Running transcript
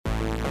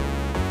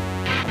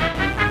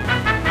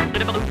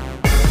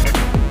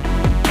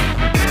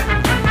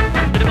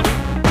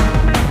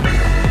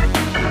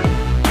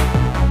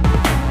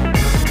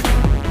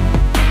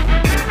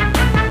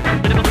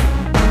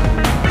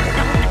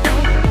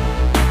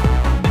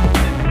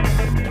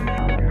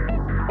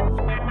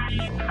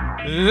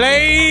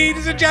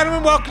Ladies and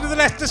gentlemen, welcome to the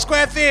Leicester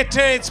Square Theatre.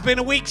 It's been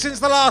a week since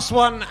the last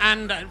one,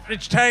 and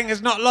Richard Herring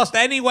has not lost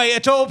any weight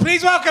at all.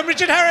 Please welcome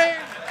Richard Herring.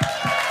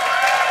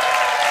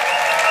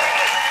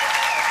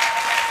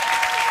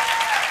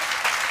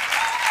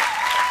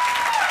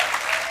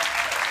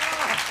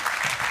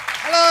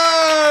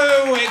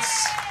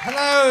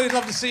 Hello,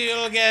 love to see you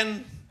all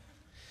again.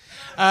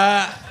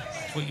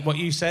 What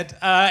you said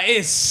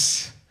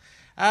is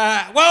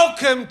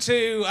welcome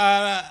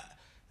to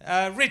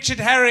Richard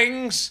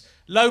Herring's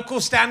Local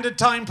Standard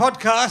Time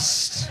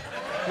podcast.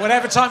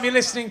 Whatever time you're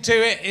listening to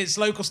it, it's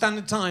local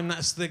standard time.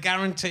 That's the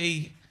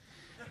guarantee.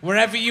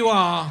 Wherever you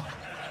are,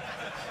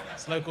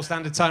 it's local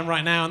standard time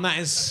right now, and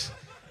that's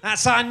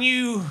our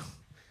new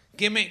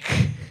gimmick.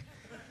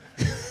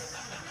 Though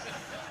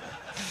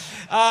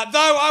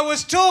I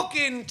was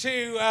talking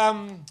to...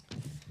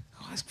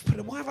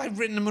 why have I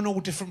written them in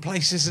all different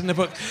places in the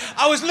book?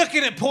 I was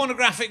looking at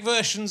pornographic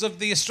versions of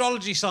the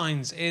astrology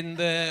signs in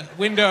the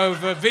window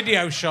of a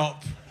video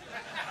shop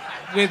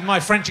with my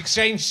French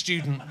exchange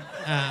student,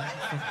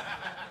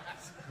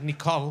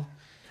 Nicolas,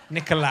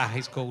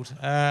 he's called.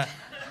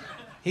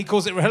 He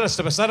calls it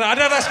RHLSTP. I don't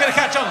know if that's going to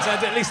catch on, so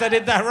at least I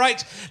did that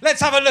right. Let's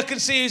have a look and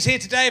see who's here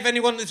today, if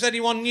anyone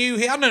new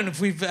here. I don't know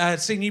if we've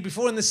seen you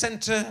before in the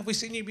centre. Have we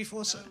seen you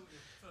before, sir?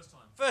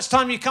 First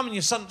time you come and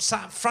you're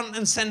sat front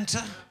and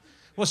centre.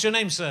 What's your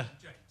name, sir?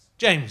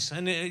 James.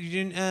 And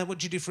what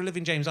do you do for a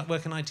living, James? Like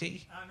work in IT? No,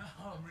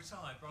 I'm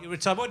retired. Bro. You're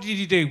retired. What did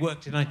you do?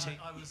 Worked in IT?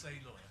 I was a lawyer.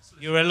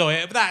 You're a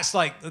lawyer. But that's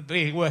like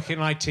being working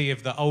in IT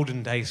of the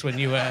olden days when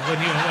you were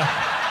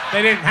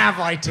they didn't have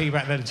IT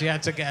back then, so you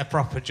had to get a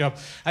proper job.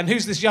 And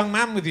who's this young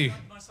man with you?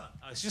 My son.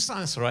 Oh, it's your son.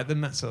 That's all right. Then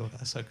that's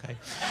okay.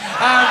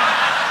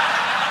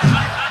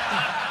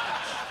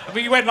 I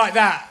mean, you went like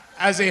that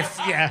as if,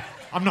 yeah,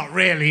 I'm not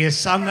really his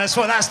son. That's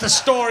the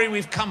story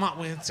we've come up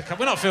with.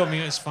 We're not filming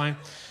you. It's fine.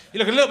 You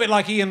look a little bit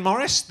like Ian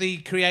Morris, the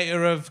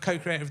co-creator of The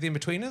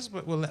Inbetweeners,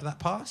 but we'll let that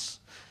pass.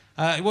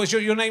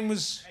 Your name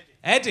was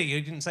Eddie. You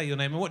didn't say your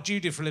name. And what do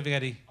you do for a living,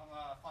 Eddie? I'm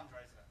a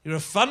fundraiser. You're a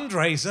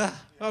fundraiser? Yeah.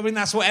 Well, I mean,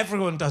 that's what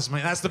everyone does,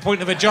 mate. That's the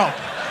point of a job.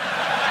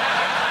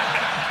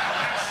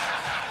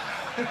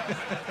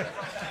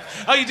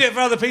 Oh, you do it for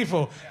other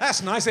people. Yeah.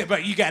 That's nice,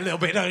 but you get a little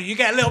bit, don't you? You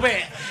get a little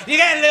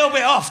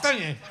bit off, don't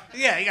you?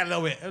 Yeah, you get a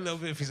little bit.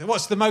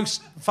 What's the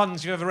most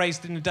funds you've ever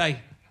raised in a day?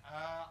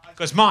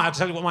 Because I'll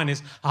tell you what mine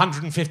is,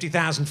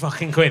 150,000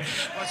 fucking quid.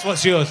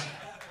 What's yours?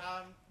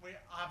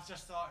 I've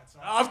just started.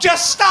 Sorry. I've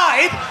just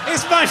started?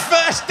 It's my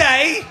first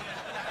day.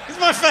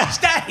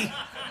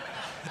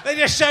 They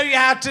just show you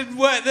how to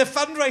work the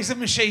fundraiser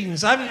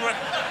machines. I haven't...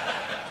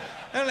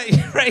 Don't let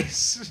you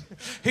raise...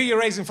 Who are you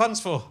raising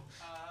funds for?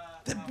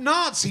 The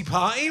Nazi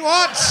party?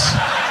 What?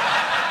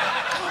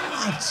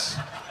 God.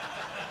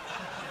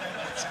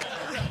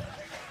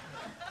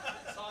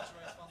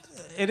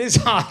 It is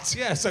hard,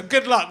 yeah. So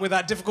good luck with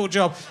that difficult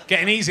job.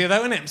 Getting easier though,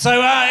 isn't it?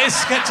 So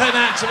it's going to turn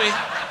out to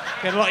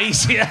be a lot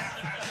easier.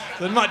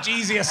 A much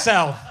easier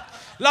sell.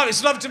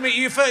 It's lovely to meet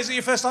you. Is it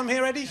your first time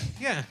here, Eddie?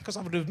 Yeah, because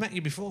I would have met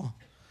you before.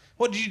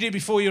 What did you do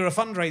before you were a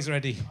fundraiser,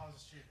 Eddie? I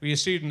was a student. Were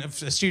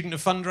you a student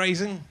of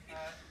fundraising?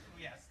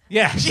 Yes.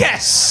 Yeah,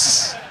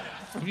 yes!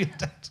 From your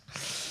dad.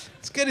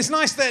 It's good. It's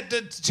nice that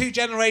two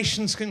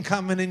generations can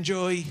come and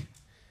enjoy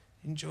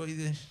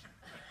the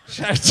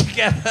show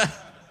together.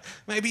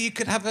 Maybe you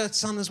could have a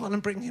son as well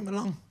and bring him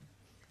along.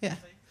 Yeah.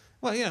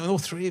 Well, you know, all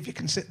three of you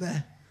can sit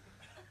there.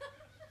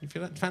 If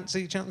you don't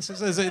fancy chances,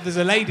 there's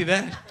a lady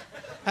there.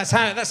 That's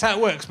how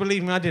it works.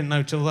 Believe me, I didn't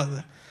know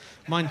till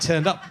mine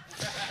turned up.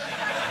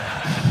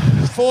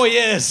 4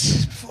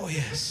 years.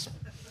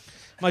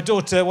 My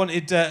daughter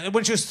wanted,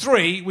 when she was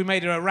 3, we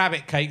made her a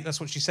rabbit cake. That's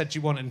what she said she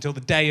wanted until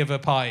the day of her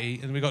party.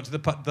 And we got to the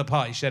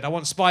party. She said, I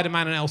want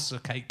Spider-Man and Elsa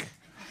cake.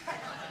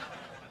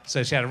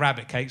 So she had a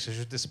rabbit cake, so she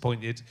was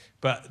disappointed.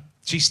 But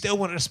she still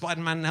wanted a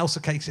Spider-Man and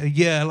Elsa cake a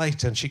year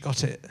later, and she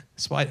got it.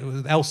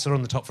 With Elsa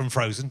on the top from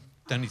Frozen.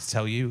 Don't need to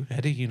tell you,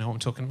 Eddie, you know what I'm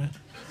talking about.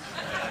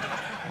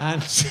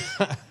 And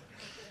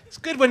it's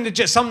good when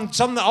some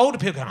of the older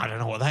people go, I don't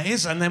know what that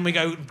is. And then we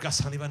go, Gus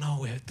Honey went,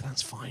 oh,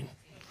 that's fine.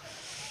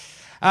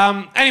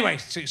 Anyway,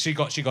 she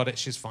got it.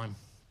 She's fine.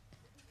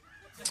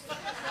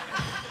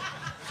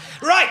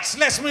 Right,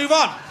 let's move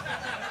on.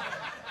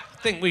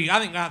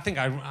 I think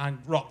I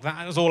rocked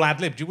that. It was all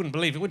ad-libbed. You wouldn't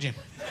believe it, would you?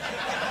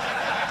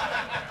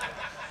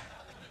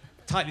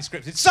 Tightly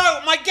scripted. So,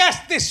 my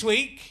guest this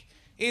week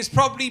is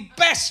probably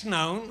best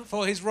known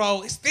for his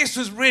role. This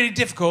was really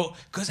difficult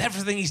because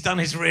everything he's done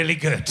is really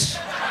good.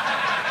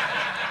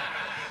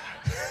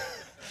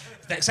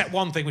 Except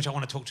one thing which I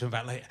want to talk to him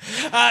about later.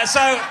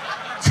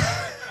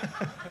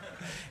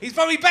 He's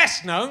probably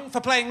best known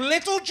for playing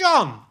Little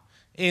John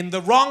in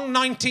the wrong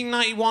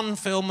 1991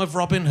 film of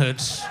Robin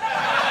Hood.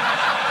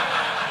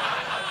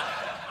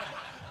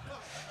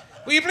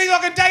 Will you please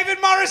welcome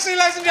David Morrissey,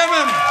 ladies and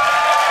gentlemen?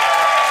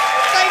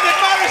 David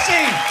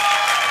Morrissey.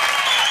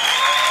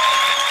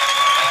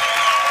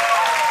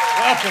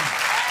 Welcome.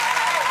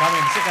 Come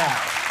in, sit down.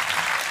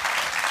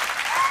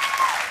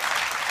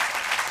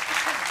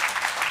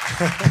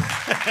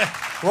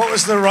 What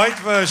was the right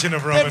version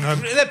of Robin Hood?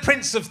 The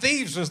Prince of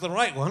Thieves was the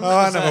right one. Oh,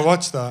 I never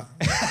watched that.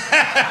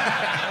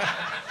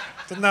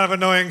 Didn't that have an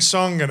annoying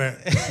song in it?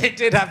 It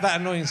did have that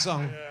annoying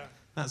song.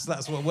 Yeah.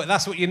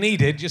 That's what you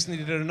needed. Just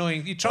needed an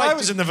annoying. You tried. I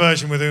was in the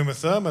version with Uma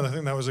Thurman. I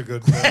think that was a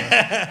good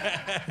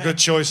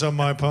choice on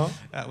my part.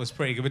 That was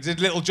pretty good. But did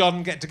Little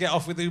John get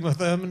off with Uma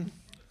Thurman?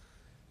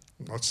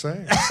 Not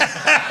saying.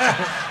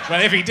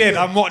 Well, if he did,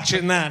 I'm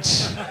watching that.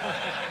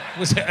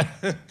 Was it?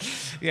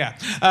 Yeah.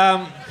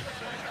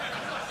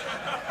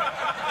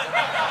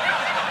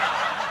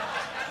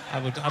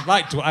 I'd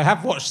like to. I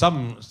have watched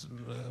some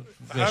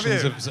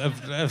versions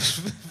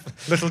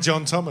of Little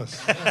John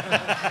Thomas.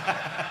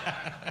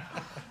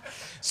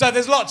 So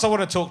there's lots I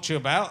want to talk to you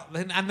about,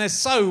 and there's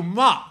so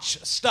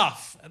much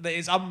stuff that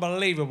is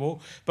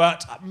unbelievable.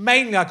 But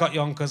mainly I got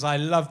you on because I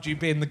loved you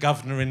being the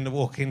governor in The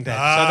Walking Dead. So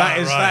that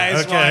is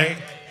okay.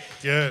 why.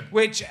 Good.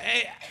 Which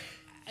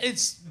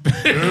it's.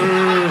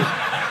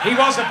 He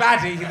was a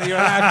baddie. You're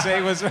allowed to.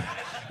 He was.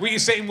 Were you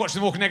sitting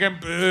watching The Walking Dead going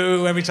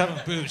boo every time?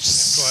 Boo.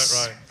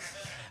 Quite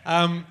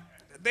right.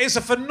 It's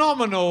a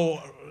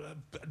phenomenal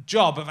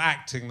job of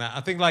acting. That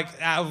I think, like,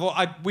 I've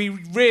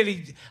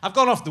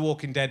gone off The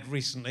Walking Dead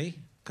recently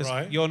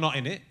because you're not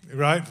in it,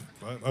 right?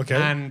 Okay.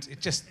 And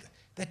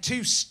they're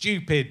too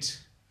stupid.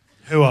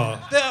 Who are?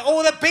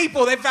 All the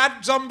people, they've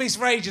had zombies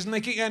for ages and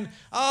they keep going,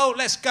 oh,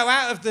 let's go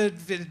out of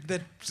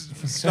the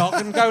stock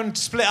and go and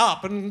split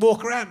up and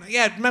walk around.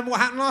 Yeah, remember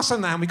what happened last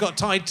time now? We got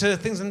tied to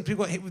things and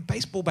people got hit with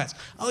baseball bats.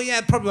 Oh, yeah,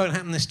 it probably won't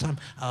happen this time.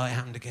 Oh, it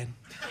happened again.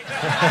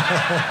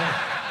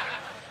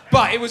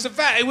 But it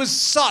was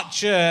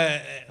such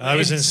a... I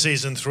was in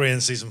season 3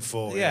 and season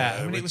 4. Yeah,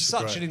 I mean, it was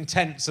such an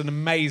intense and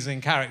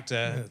amazing character.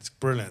 Yeah, it's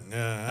brilliant,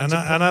 yeah.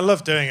 And I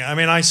love doing it. I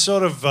mean, I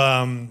sort of...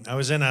 I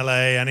was in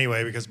LA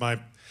anyway because my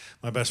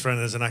best friend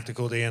is an actor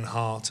called Ian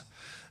Hart.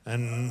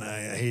 And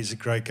he's a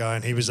great guy.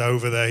 And he was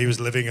over there. He was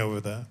living over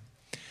there.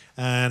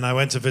 And I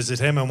went to visit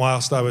him. And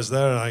whilst I was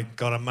there, I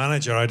got a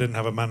manager. I didn't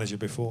have a manager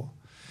before.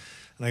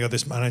 And I got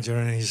this manager,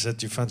 and he said,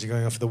 do you fancy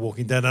going off for The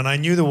Walking Dead? And I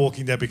knew The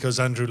Walking Dead because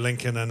Andrew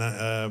Lincoln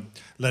and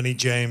Lenny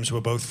James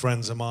were both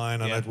friends of mine,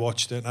 and I'd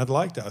watched it, and I'd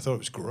liked it. I thought it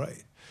was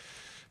great.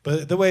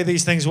 But the way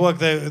these things work,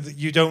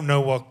 you don't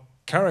know what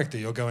character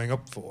you're going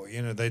up for.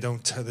 You know, they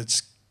don't.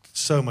 There's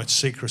so much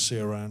secrecy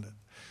around it.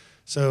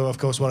 So, of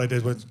course, what I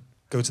did was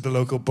go to the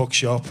local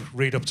bookshop,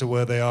 read up to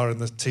where they are in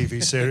the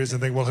TV series,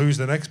 and think, well, who's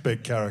the next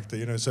big character?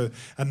 You know,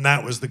 and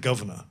that was the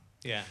governor.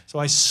 Yeah. So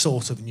I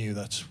sort of knew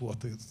that's what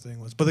the thing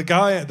was. But the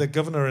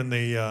governor in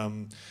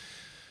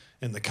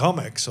the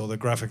comics or the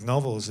graphic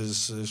novels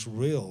is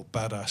real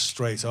badass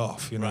straight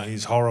off. You know,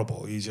 he's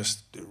horrible. He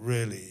just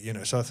really, you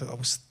know. So I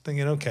was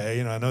thinking, okay,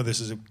 you know, I know this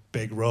is a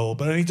big role,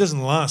 but he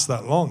doesn't last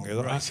that long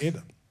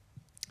either.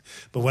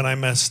 But when I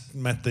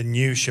met the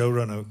new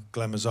showrunner,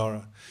 Glenn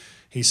Mazzara,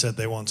 he said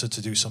they wanted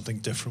to do something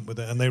different with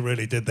it, and they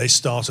really did. They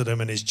started him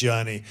in his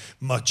journey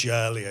much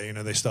earlier. You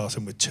know, they started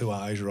him with 2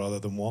 eyes rather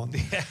than 1.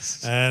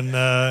 Yes. And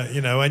you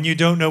know, and you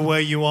don't know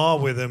where you are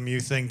with him. You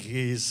think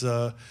he's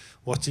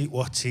what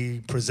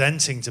he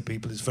presenting to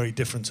people is very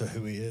different to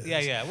who he is. Yeah,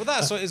 yeah. Well,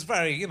 that's what is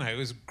very, you know, it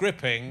was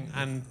gripping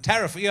and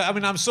terrifying. Yeah, I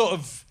mean, I'm sort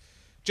of.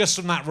 Just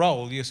from that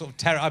role, you're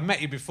sort of I've met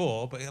you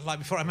before, but like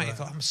before I met you, I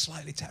thought I'm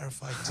slightly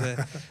terrified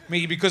to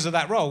meet you because of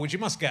that role, which you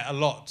must get a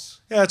lot.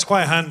 Yeah, it's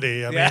quite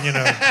handy. I mean, you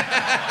know,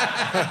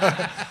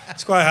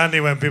 it's quite handy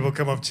when people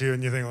come up to you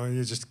and you think, well,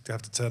 you just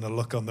have to turn a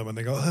look on them and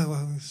they go, oh,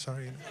 well,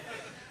 sorry.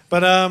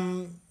 But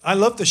I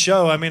love the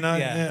show. I mean,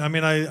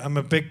 I'm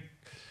a big.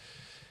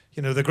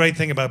 You know, the great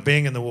thing about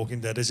being in The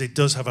Walking Dead is it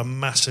does have a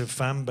massive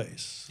fan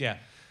base. Yeah.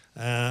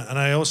 And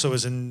I also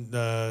was in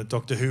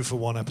Doctor Who for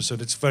one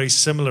episode. It's very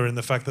similar in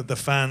the fact that the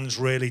fans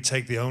really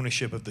take the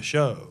ownership of the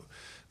show.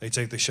 They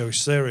take the show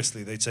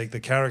seriously. They take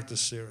the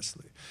characters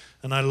seriously.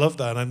 And I love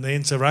that. And the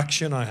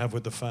interaction I have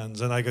with the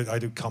fans. And I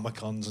do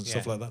Comic-Cons and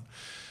stuff like that.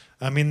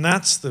 I mean,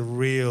 that's the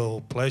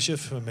real pleasure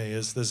for me,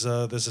 is there's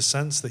a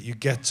sense that you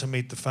get to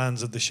meet the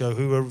fans of the show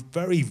who are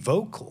very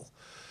vocal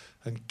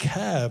and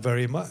care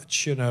very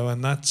much, you know.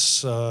 And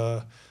that's,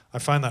 I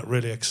find that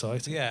really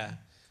exciting. Yeah.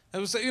 It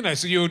was, you know,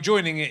 so you were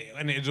joining it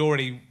and it had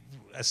already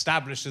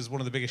established as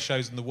one of the biggest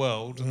shows in the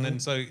world, and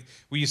then so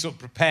were you sort of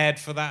prepared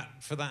for that?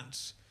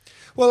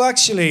 Well,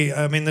 actually,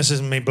 I mean, this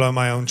isn't me blowing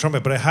my own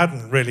trumpet, but it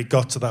hadn't really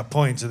got to that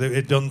point. It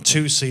had done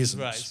 2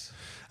 seasons,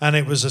 and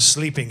it was a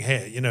sleeping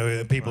hit. You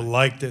know, people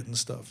liked it and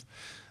stuff.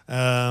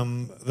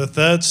 The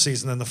 3rd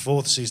season and the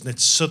 4th season,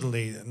 it's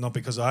suddenly, not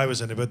because I was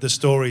in it, but the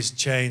stories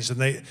changed,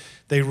 and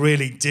they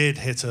really did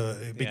hit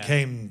it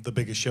became the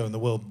biggest show in the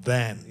world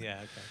then. Yeah.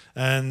 Okay.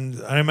 And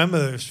I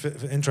remember it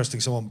was interesting,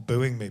 someone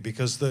booing me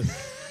because they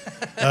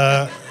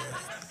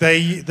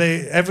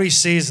every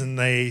season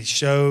they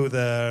show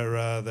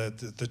their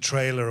the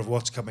trailer of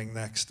what's coming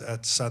next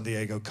at San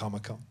Diego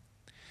Comic-Con.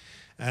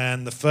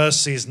 And the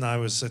first season I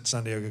was at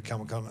San Diego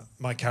Comic-Con,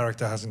 my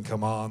character hasn't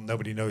come on,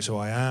 nobody knows who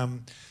I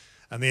am,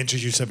 and they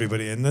introduce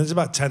everybody, and there's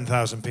about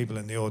 10,000 people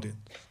in the audience.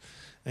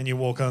 And you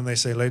walk on and they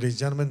say, ladies and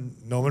gentlemen,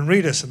 Norman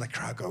Reedus. And the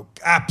crowd go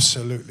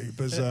absolutely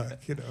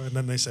berserk, you know. And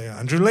then they say,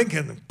 Andrew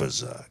Lincoln,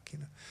 berserk, you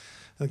know.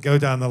 Go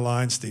down the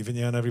line, Stephen,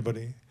 and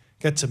everybody.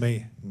 Get to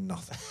me,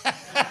 nothing.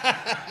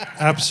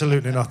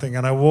 Absolutely nothing.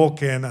 And I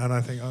walk in and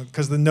I think,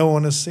 because no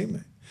one has seen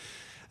me.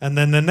 And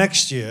then the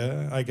next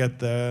year, I get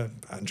there,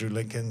 Andrew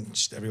Lincoln,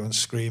 just everyone's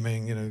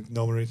screaming,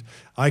 Norman Reedus.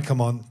 I come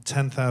on,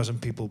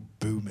 10,000 people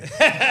boo me.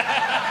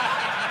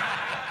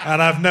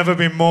 And I've never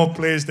been more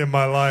pleased in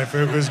my life.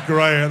 It was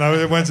great. And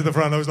I went to the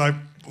front, I was like,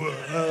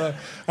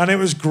 and it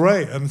was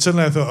great. And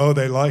suddenly I thought, oh,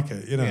 they like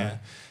it, Yeah.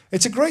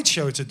 It's a great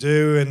show to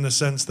do in the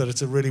sense that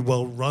it's a really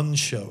well-run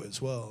show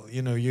as well.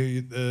 You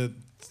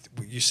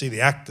see the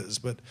actors,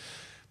 but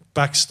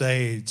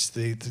backstage,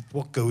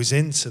 what goes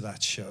into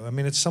that show. I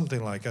mean, it's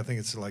something like, I think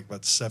it's like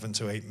about $7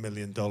 to $8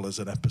 million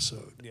an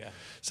episode. Yeah.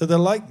 So they're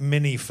like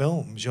mini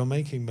films. You're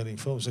making mini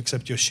films,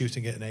 except you're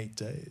shooting it in 8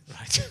 days.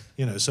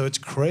 Right. So it's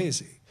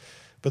crazy.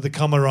 But the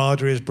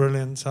camaraderie is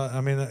brilliant.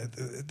 I mean,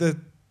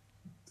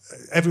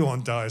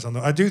 everyone dies on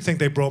I do think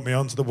they brought me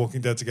onto The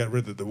Walking Dead to get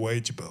rid of the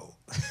wage bill.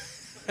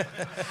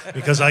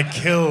 Because I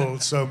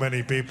killed so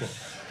many people.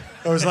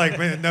 I was like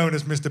known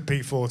as Mr.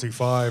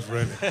 P45,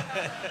 really.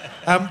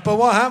 But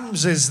what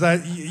happens is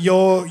that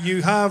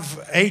you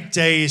have 8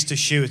 days to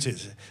shoot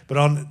it, but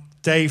on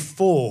day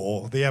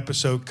 4, the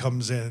episode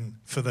comes in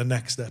for the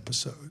next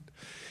episode.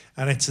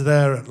 And it's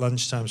there at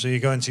lunchtime. So you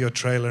go into your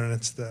trailer and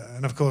it's there.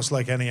 And of course,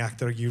 like any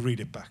actor, you read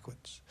it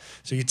backwards.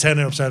 So you turn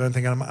it upside down and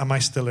think, am I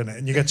still in it?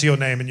 And you get to your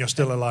name and you're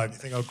still alive. You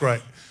think, oh,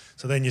 great.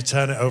 So then you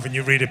turn it over and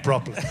you read it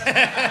properly.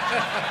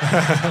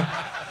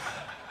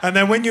 And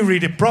then when you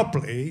read it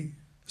properly,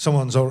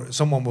 someone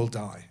will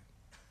die.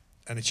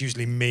 And it's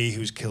usually me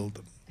who's killed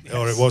them. Yes.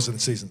 Or it was in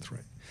season 3.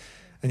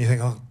 And you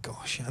think, oh,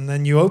 gosh. And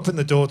then you open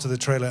the door to the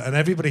trailer and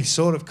everybody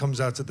sort of comes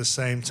out at the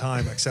same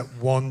time, except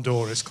one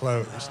door is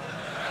closed.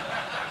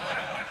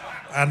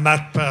 And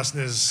that person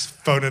is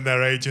phoning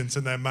their agents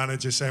and their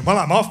manager saying, well,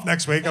 I'm off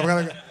next week. I'm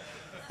going to go.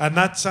 And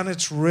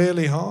it's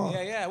really hard.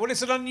 Yeah. Well,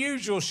 it's an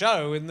unusual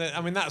show.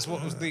 That's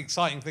what was the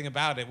exciting thing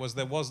about it, was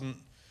there wasn't...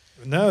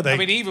 No,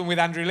 even with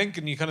Andrew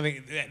Lincoln, you kind of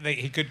think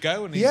he could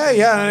go. And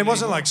and it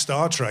wasn't like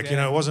Star Trek.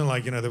 Yeah. It wasn't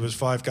like there was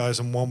 5 guys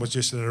and one was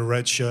just in a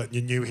red shirt, and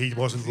you knew he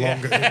wasn't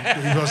longer.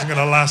 He wasn't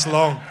going to last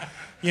long.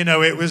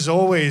 It was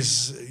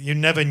always you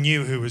never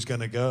knew who was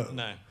going to go.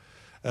 No.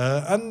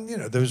 And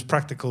there was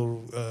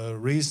practical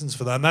reasons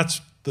for that, and that's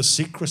the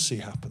secrecy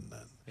happened then.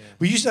 Yeah.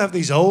 We used to have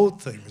these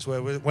old things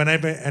where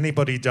whenever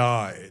anybody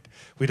died,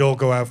 we'd all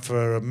go out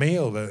for a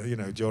meal,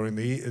 during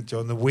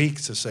the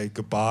week to say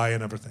goodbye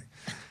and everything.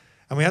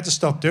 And we had to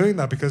stop doing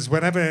that because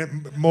whenever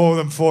more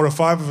than 4 or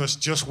 5 of us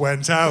just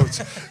went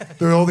out,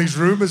 there were all these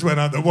rumors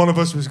went out that one of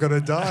us was going to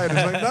die. And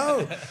it's like,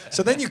 no.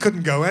 So then you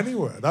couldn't go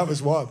anywhere. That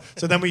was wild.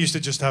 So then we used to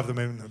just have them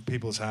in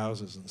people's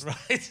houses and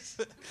stuff.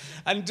 Right.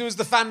 And has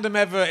the fandom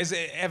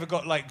ever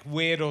got like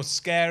weird or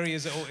scary?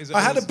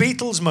 I had a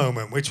Beatles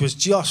moment, which was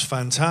just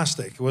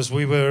fantastic.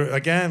 We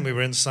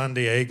were in San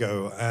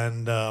Diego,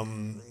 and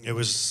it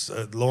was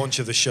a launch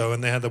of the show,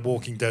 and they had the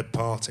Walking Dead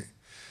party.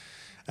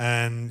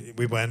 And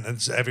we went,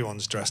 and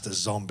everyone's dressed as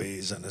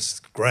zombies, and it's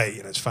great,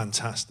 it's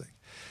fantastic.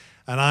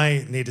 And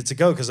I needed to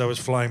go because I was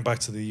flying back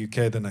to the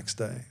UK the next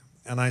day.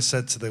 And I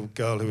said to the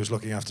girl who was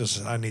looking after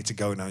us, I need to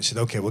go now. And she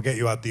said, okay, we'll get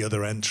you out the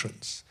other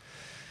entrance.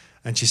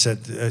 And she said,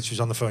 she was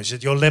on the phone, she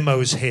said, your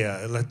limo's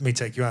here, let me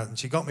take you out. And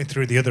she got me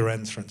through the other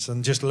entrance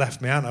and just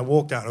left me out. And I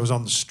walked out, and I was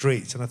on the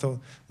street, and I thought,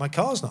 my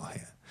car's not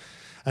here.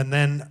 And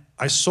then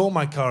I saw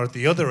my car at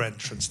the other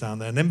entrance down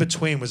there, and in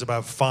between was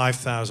about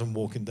 5,000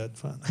 Walking Dead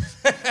fans.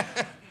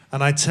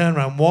 And I turned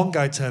around, one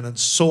guy turned and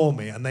saw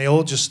me, and they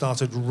all just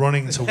started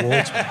running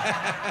towards me.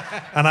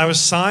 And I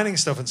was signing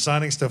stuff,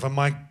 and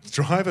my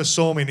driver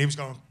saw me, and he was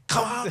going,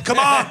 come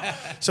on.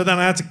 So then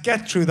I had to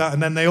get through that,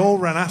 and then they all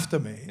ran after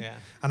me. Yeah.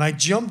 And I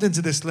jumped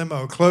into this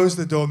limo, closed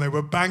the door, and they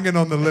were banging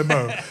on the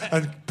limo,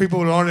 and people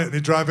were on it, and they're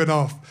driving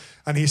off.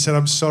 And he said,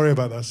 I'm sorry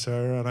about that,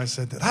 sir. And I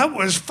said, that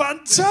was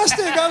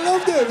fantastic. I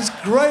loved it. It was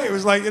great. It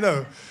was like,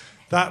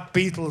 that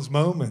Beatles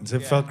moment.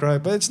 It felt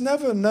great. But it's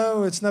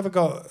never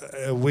got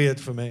weird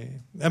for me.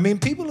 I mean,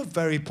 people are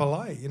very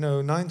polite.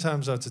 9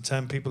 times out of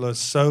 10, people are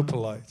so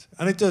polite.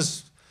 And it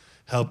does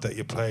help that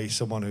you play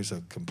someone who's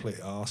a complete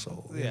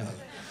arsehole. Yeah.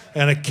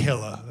 And a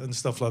killer and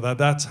stuff like that.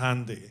 That's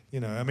handy.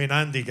 I mean,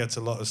 Andy gets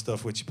a lot of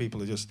stuff which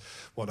people just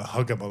want to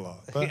hug him a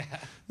lot. But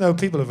no,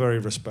 people are very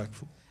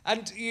respectful.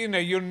 And,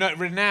 you're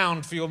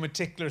renowned for your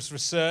meticulous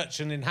research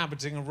and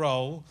inhabiting a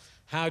role.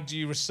 How do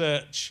you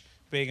research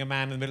being a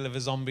man in the middle of a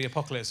zombie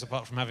apocalypse,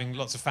 apart from having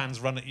lots of fans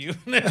run at you?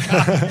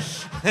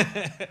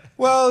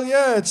 Well,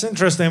 yeah, it's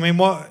interesting. I mean,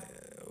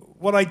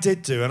 what I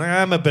did do, and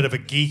I am a bit of a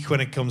geek when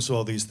it comes to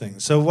all these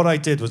things. So what I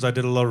did was I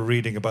did a lot of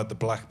reading about the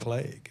Black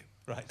Plague.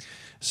 Right.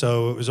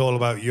 So it was all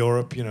about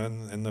Europe,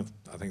 in the,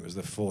 I think it was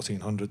the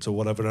 1400s or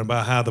whatever, and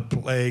about how the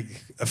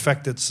plague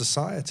affected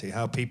society,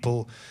 how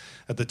people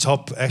at the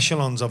top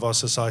echelons of our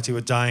society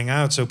were dying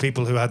out. So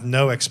people who had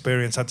no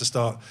experience had to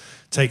start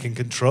taking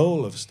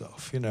control of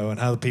stuff, you know, and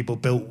how people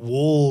built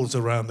walls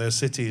around their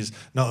cities,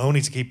 not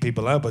only to keep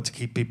people out, but to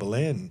keep people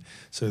in.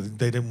 So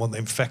they didn't want the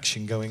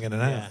infection going in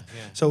and out. Yeah.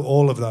 So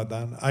all of that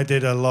then. I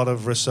did a lot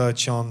of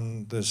research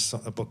on, there's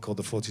a book called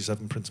The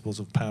 47 Principles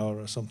of Power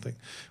or something,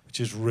 which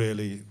is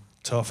really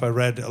tough. I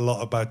read a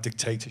lot about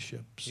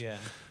dictatorships. Yeah.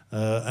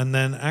 And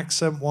then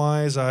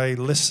accent-wise, I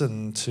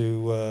listened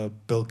to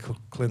Bill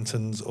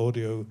Clinton's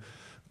audio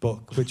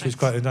book, which was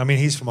quite, I mean,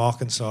 he's from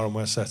Arkansas and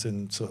we're set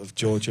in sort of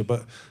Georgia,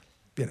 but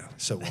you know,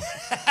 so what?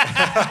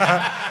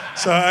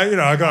 So, you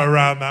know, I got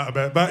around that a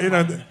bit. But, you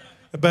know,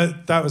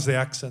 but that was the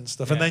accent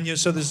stuff. Yeah. And then,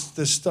 so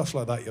there's stuff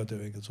like that you're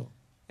doing as well.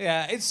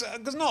 Yeah, it's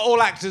because not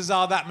all actors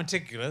are that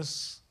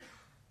meticulous.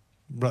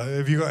 Right,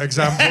 have you got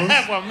examples?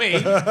 Well, me.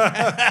 When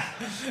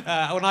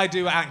I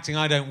do acting,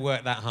 I don't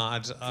work that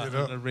hard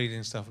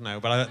reading stuff, no.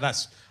 But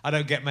I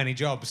don't get many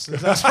jobs.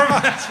 That's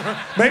from,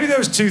 Maybe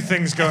those two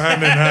things go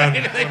hand in hand.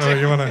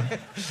 You want to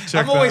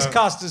check I'm always that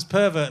out. cast as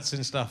perverts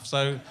and stuff,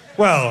 so...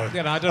 Well,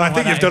 You know, I don't know I why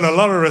think that you've done is. a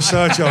lot of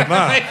research on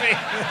that.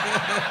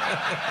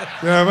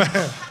 Maybe. You know what I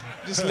mean?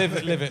 Just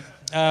live it.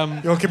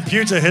 Your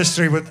computer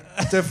history would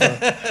differ.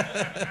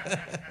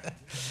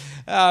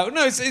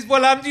 No,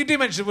 well, you do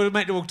mention we'll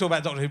talk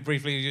about Doctor Who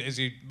briefly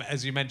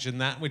as you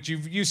mentioned that, which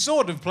you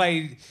sort of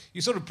played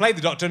the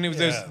Doctor, and it was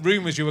those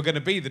rumours you were going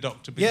to be the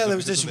Doctor. Yeah, there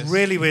was this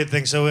really weird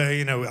thing. So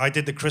you know, I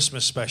did the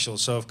Christmas special,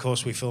 so of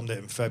course we filmed it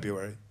in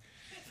February,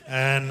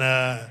 and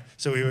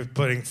so we were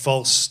putting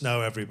false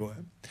snow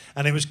everywhere,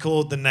 and it was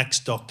called The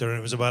Next Doctor, and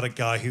it was about a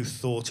guy who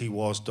thought he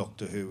was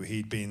Doctor Who.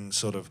 He'd been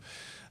sort of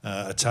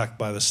attacked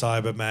by the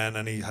Cybermen,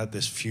 and he had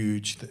this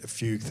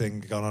fugue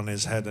thing gone on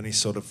his head, and he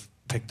sort of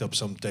picked up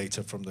some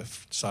data from the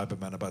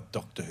Cybermen about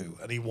Doctor Who,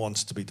 and he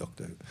wants to be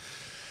Doctor Who.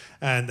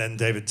 And then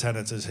David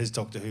Tennant as his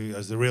Doctor Who,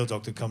 as the real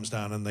Doctor, comes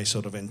down, and they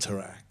sort of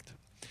interact.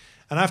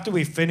 And after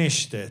we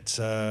finished it,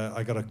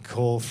 I got a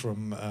call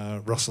from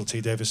Russell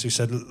T Davies, who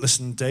said,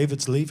 listen,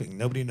 David's leaving.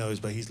 Nobody knows,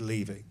 but he's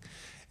leaving.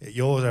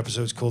 Your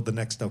episode's called The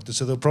Next Doctor,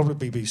 so there'll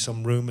probably be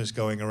some rumours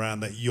going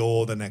around that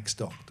you're the next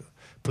Doctor.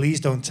 Please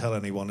don't tell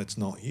anyone it's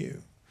not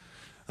you.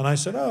 And I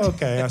said, oh,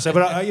 okay. I said,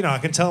 but I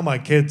can tell my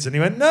kids. And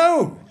he went,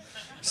 no.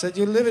 He said,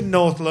 you live in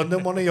North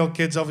London. One of your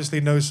kids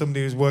obviously knows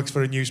somebody who works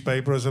for a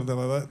newspaper or something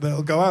like that.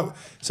 They'll go out.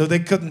 So they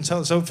couldn't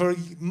tell. So for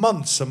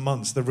months and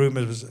months, the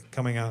rumour was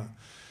coming out.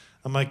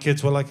 And my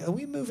kids were like, are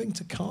we moving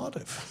to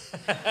Cardiff?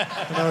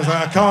 And I was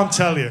like, I can't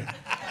tell you.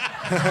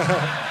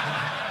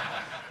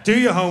 Do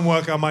your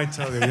homework, I might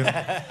tell you. You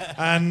know?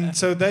 And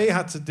so they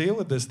had to deal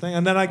with this thing.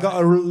 And then I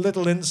got a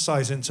little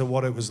insight into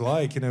what it was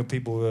like. You know,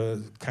 people were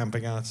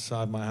camping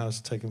outside my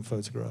house, taking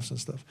photographs and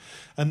stuff.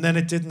 And then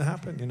it didn't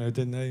happen, you know,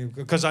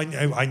 because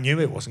I knew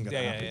it wasn't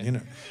going to happen, you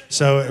know.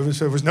 So it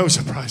was no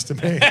surprise to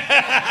me.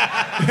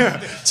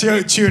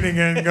 Tuning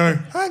in going,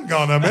 hang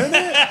on a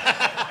minute,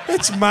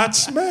 it's Matt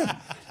Smith.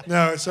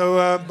 No,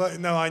 so, but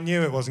no, I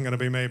knew it wasn't going to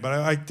be me. But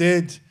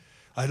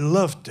I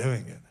loved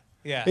doing it.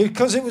 Yeah.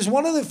 Because it was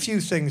one of the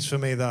few things for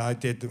me that I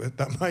did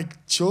that my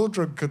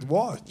children could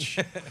watch.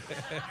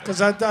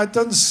 Because I'd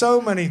done so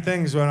many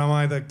things where I'm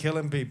either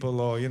killing people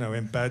or, you know,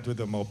 in bed with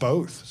them or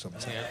both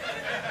sometimes.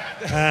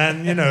 Yeah.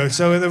 And, you know,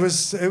 so it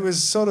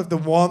was sort of the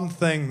one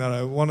thing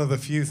one of the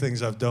few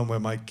things I've done where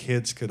my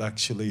kids could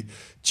actually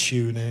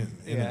tune in.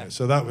 You know?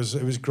 So it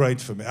was great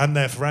for me. And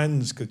their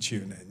friends could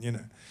tune in, you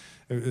know.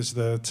 It was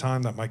the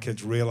time that my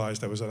kids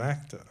realised I was an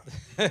actor.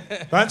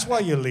 That's why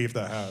you leave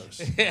the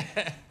house.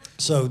 Yeah.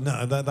 So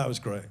no, that was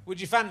great. Would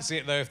you fancy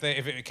it though if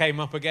it came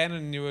up again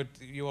and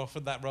you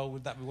offered that role?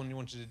 Would that be one you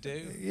wanted to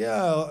do?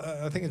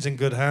 Yeah, I think it's in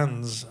good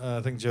hands.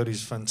 I think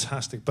Jodie's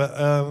fantastic, but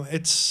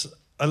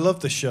I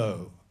love the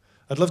show.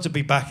 I'd love to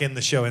be back in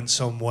the show in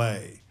some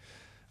way.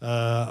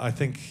 I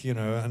think, you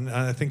know, and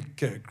I think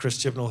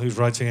Chris Chibnall, who's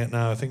writing it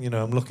now, I think, you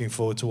know, I'm looking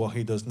forward to what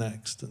he does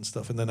next and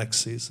stuff in the next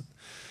season.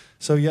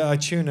 So yeah, I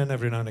tune in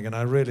every now and again.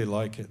 I really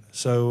like it.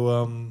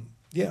 So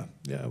yeah,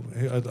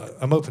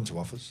 I'm open to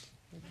offers.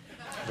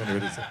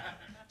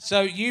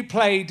 So you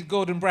played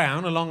Gordon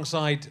Brown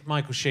alongside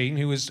Michael Caine,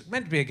 who was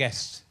meant to be a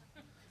guest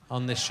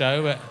on this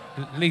show, but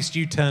at least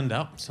you turned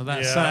up, so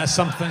that's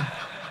something.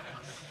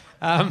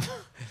 Well,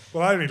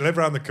 I only live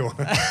around the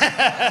corner.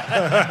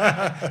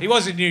 He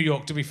was in New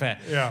York, to be fair.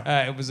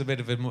 Yeah. It was a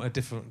bit of a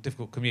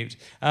difficult commute.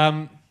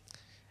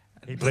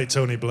 He played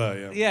Tony Blair,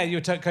 yeah. Yeah, you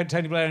were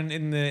Tony Blair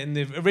in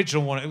the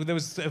original one. There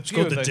was a It's few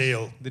called of The those.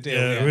 Deal. The Deal,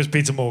 yeah. yeah. It was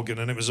Peter Morgan,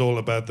 and it was all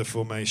about the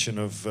formation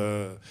of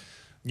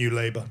New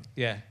Labour.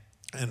 Yeah.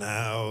 And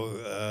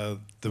how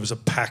there was a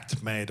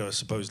pact made, or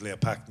supposedly a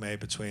pact made,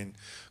 between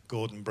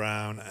Gordon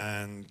Brown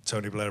and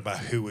Tony Blair about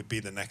who would be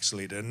the next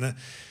leader. And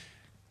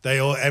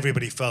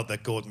everybody felt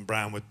that Gordon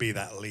Brown would be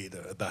that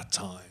leader at that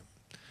time.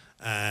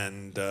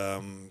 And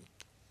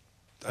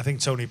I think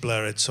Tony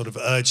Blair had sort of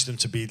urged him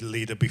to be the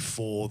leader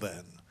before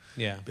then.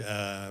 Yeah.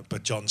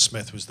 But John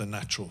Smith was the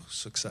natural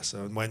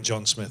successor. And when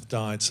John Smith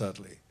died,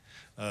 sadly,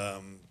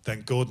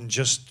 then Gordon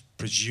just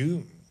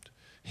presumed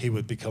he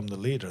would become the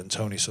leader, and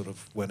Tony sort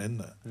of went in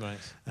there. Right.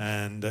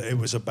 And it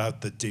was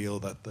about the deal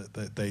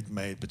that they'd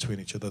made between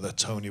each other, that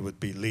Tony would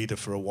be leader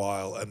for a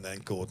while, and then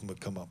Gordon would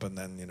come up, and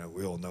then, you know,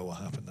 we all know what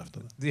happened after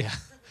that. Yeah.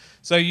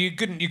 So you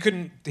couldn't,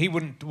 he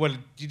wouldn't, well,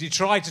 did you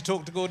try to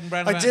talk to Gordon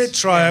Brown I about did it?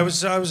 try. Yeah.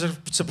 I was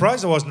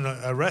surprised I wasn't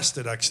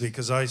arrested, actually,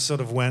 because I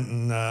sort of went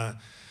and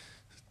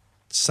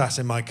sat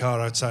in my car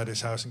outside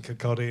his house in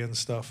Kirkcaldy and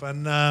stuff.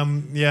 And I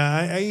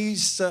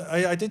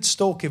did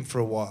stalk him for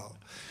a while,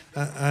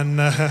 and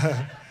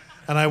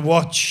I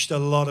watched a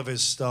lot of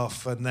his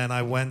stuff. And then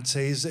I went to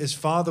his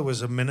father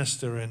was a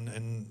minister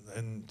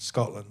in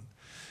Scotland,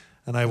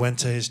 and I went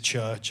to his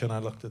church and I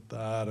looked at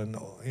that, and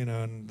you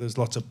know, and there's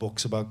lots of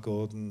books about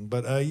Gordon.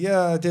 But I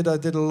did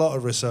a lot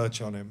of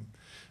research on him.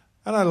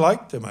 And I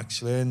liked him,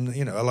 actually, and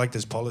you know, I liked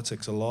his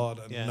politics a lot,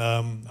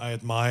 and I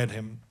admired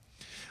him.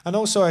 And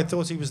also, I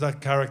thought he was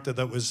that character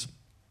that was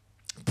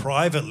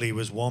privately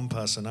was one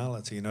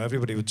personality. You know,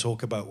 everybody would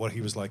talk about what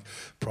he was like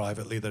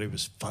privately, that he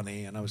was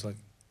funny, and I was like,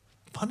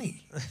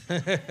 funny?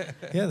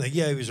 yeah,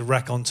 he was a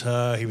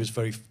raconteur. He was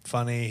very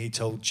funny. He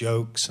told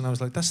jokes, and I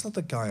was like, that's not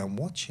the guy I'm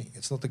watching.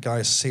 It's not the guy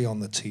I see on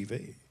the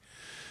TV.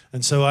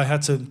 And so I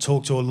had to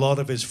talk to a lot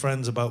of his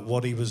friends about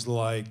what he was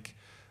like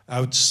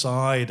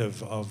outside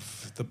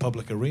of the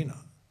public arena,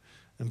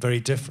 and very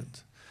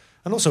different.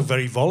 And also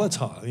very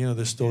volatile. You know,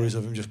 there's stories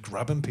of him just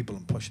grabbing people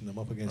and pushing them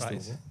up against the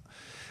wall.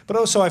 But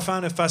also I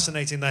found it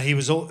fascinating that he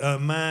was a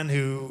man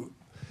who,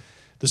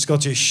 the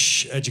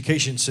Scottish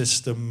education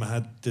system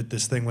did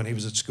this thing when he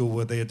was at school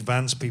where they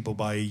advanced people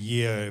by a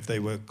year if they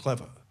were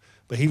clever.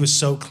 But he was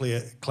so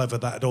clever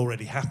that had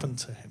already happened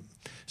to him.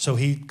 So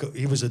he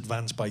was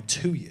advanced by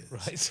 2 years.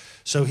 Right.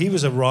 So he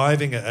was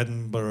arriving at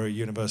Edinburgh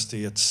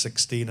University at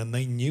 16, and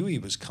they knew he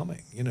was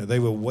coming. You know, they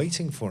were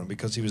waiting for him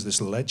because he was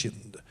this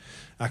legend,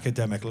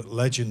 academic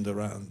legend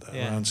around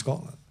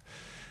Scotland.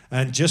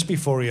 And just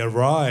before he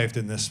arrived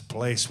in this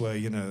place where,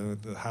 you know,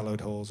 the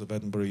hallowed halls of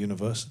Edinburgh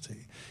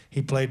University,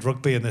 he played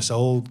rugby in this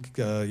old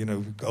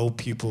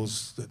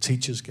pupils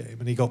teachers game,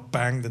 and he got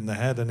banged in the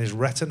head and his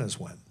retinas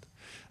went,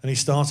 and he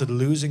started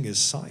losing his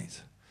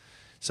sight.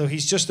 So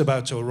he's just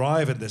about to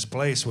arrive at this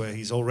place where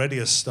he's already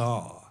a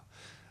star.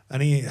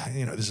 And he,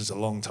 you know, this is a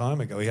long time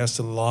ago. He has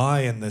to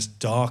lie in this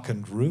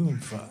darkened room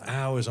for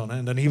hours on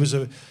end. And he was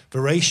a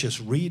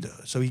voracious reader,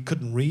 so he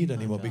couldn't read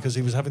anymore because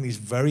he was having these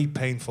very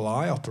painful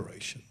eye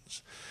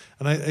operations.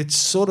 And it's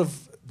sort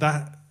of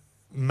that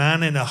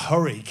man in a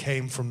hurry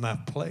came from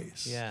that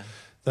place. Yeah.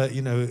 That,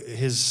 you know,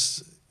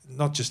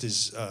 not just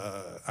his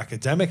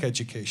academic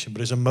education, but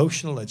his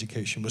emotional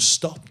education was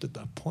stopped at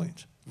that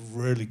point,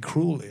 really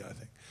cruelly, I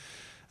think.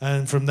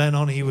 And from then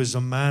on, he was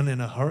a man in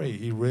a hurry.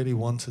 He really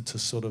wanted to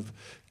sort of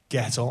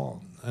get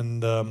on,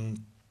 and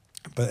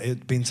but it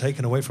had been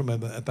taken away from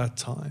him at that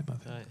time, I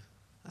think. Right.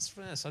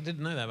 Yes, I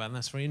didn't know that about him.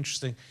 That's very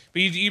interesting.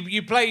 But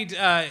you played,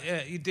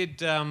 you did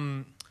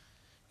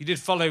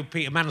follow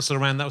Peter Mandelson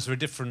around. That was for a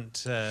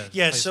different.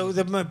 Yeah. So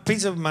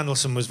Peter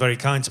Mandelson was very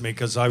kind to me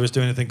because I was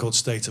doing a thing called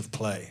State of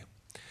Play.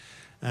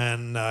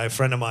 And a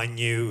friend of mine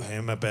knew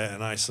him a bit,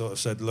 and I sort of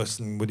said,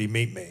 listen, would he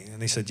meet me?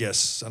 And he said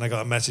yes. And I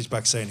got a message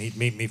back saying he'd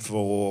meet me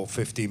for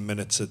 15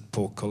 minutes at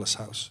Portcullis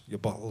House. Your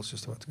bottle's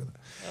just about to go there.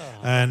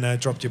 Oh. And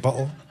dropped your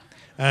bottle.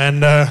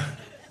 And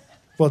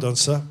well done,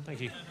 sir.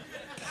 Thank you.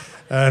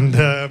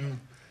 And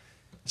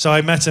so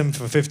I met him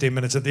for 15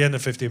 minutes. At the end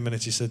of 15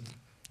 minutes, he said,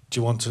 do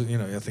you want to, you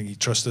know, I think he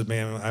trusted me.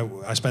 And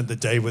I spent the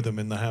day with him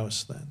in the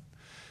house then.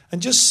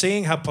 And just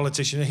seeing how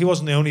politicians, he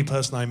wasn't the only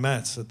person I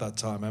met at that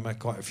time. I met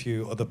quite a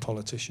few other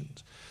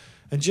politicians.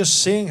 And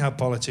just seeing how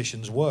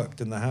politicians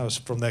worked in the House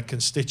from their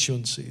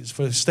constituencies.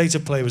 For State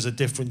of Play was a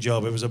different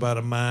job. It was about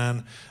a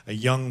man, a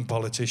young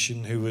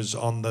politician who was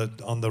on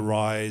the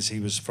rise. He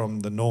was from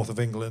the north of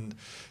England,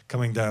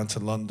 coming down to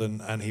London,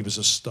 and he was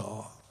a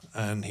star.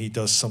 And he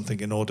does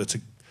something in order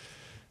to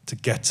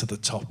get to the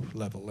top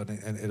level,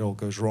 and it all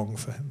goes wrong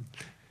for him.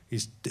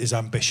 His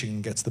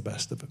ambition gets the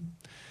best of him.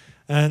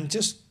 And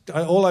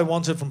all I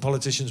wanted from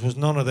politicians was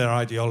none of their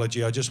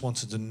ideology. I just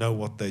wanted to know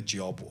what their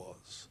job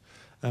was.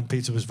 And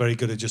Peter was very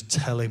good at just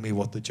telling me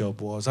what the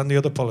job was. And the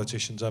other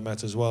politicians I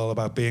met as well,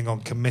 about being on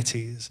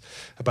committees,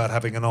 about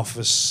having an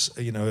office,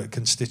 you know, a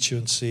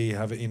constituency,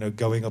 having, you know,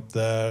 going up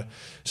there,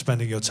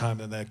 spending your time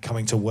in there,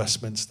 coming to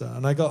Westminster.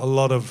 And I got a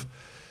lot of,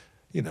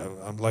 you know,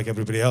 I'm like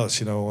everybody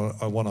else, you know,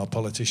 I want our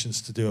politicians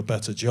to do a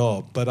better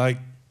job. But I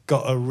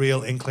got a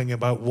real inkling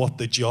about what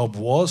the job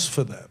was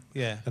for them.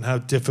 Yeah. And how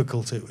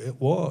difficult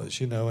it was,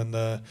 you know, and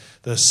the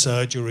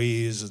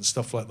surgeries and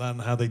stuff like that,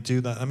 and how they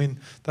do that. I mean,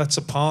 that's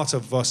a part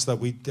of us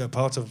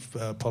part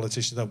of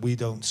politicians that we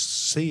don't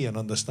see and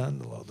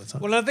understand a lot of the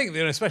time. Well, I think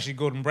that especially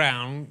Gordon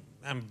Brown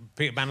and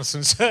Peter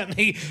Mandelson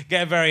certainly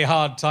get a very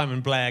hard time,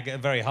 and Blair get a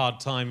very hard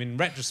time in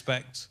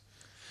retrospect.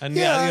 And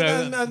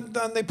yeah, you know,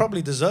 and they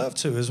probably deserve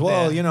to as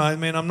well. Yeah. You know, I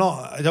mean,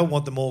 I don't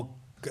want them all.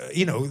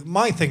 You know,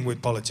 my thing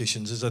with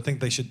politicians is I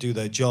think they should do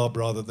their job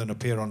rather than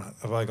appear on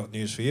Have I Got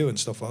News for You and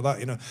stuff like that.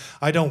 You know,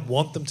 I don't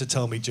want them to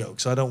tell me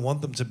jokes. I don't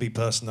want them to be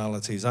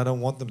personalities. I don't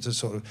want them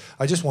to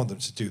I just want them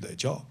to do their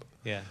job.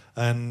 Yeah.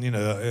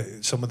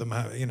 And, some of them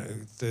have,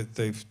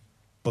 they've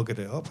buggered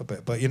it up a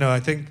bit. But, I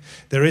think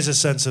there is a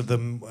sense of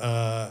them,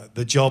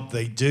 the job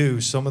they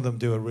do, some of them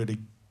do a really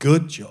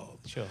good job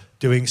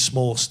doing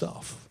small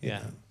stuff.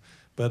 Yeah.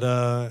 But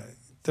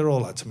they're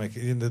all out to make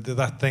it,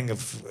 that thing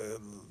of...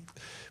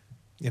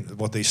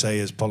 what they say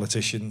is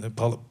politics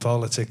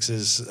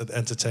is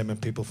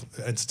entertainment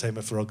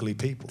for ugly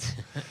people.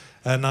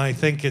 And I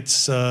think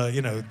it's,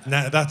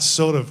 that's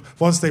sort of,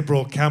 once they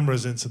brought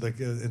cameras into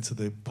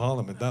the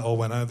parliament, that all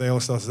went out. They all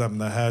started having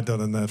their hair done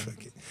and their,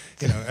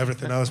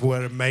 everything else,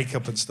 wearing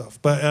makeup and stuff.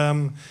 But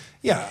I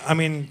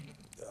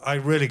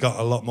really got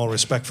a lot more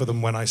respect for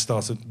them when I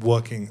started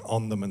working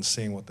on them and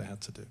seeing what they had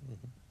to do.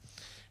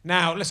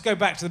 Now, let's go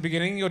back to the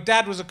beginning. Your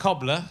dad was a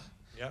cobbler.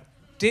 Yeah.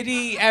 Did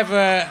he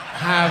ever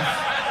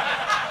have...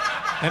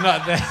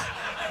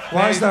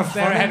 Why is that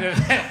funny?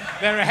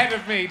 They're ahead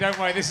of me, don't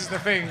worry, this is the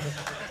thing.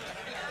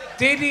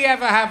 Did he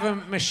ever have a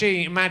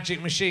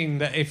magic machine,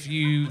 that if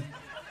you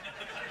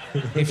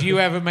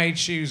ever made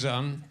shoes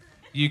on,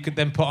 you could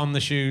then put on the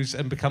shoes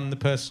and become the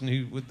person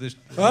who with the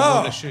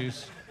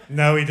shoes?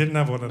 No, he didn't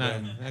have one of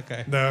them.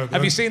 Okay. No.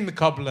 Have you seen The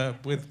Cobbler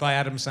by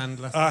Adam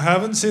Sandler? I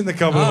haven't seen The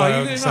Cobbler by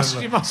Adam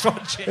Sandler. You must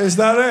watch it. Is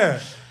that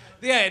it?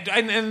 Yeah,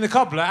 and The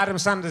Cobbler, Adam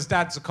Sandler's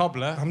dad's a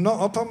cobbler. I'm not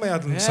up on my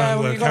Adam Sandler. Yeah,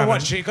 well,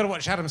 you've got to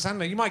watch Adam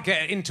Sandler. You might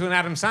get into an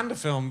Adam Sandler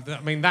film.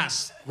 I mean,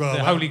 that's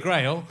the holy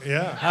grail.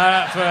 Yeah.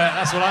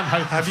 That's what I'm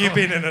hoping Have for. you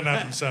been in an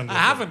Adam Sandler I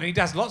haven't. He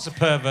does lots of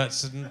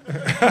perverts and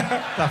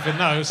stuff in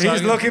those.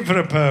 He's looking for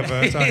a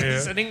pervert, I hear.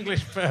 He's an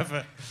English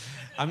pervert.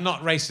 I'm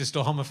not racist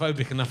or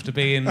homophobic enough to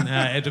be in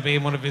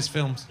one of his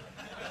films.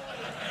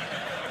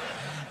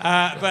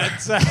 Yeah,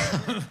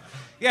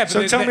 but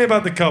so tell me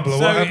about The Cobbler.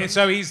 What happened?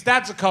 So his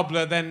dad's a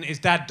cobbler, then his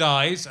dad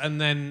dies,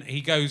 and then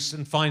he goes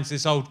and finds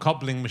this old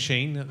cobbling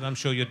machine. And I'm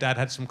sure your dad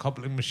had some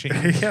cobbling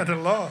machines. He had a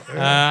lot.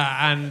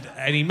 Yeah. And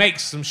he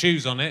makes some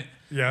shoes on it.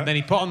 Yeah. And then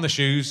he put on the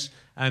shoes,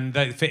 and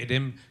they fitted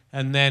him,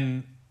 and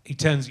then he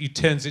turns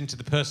into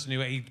the person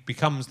who he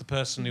becomes the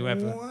person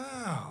whoever.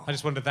 Wow. I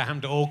just wondered if that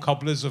happened to all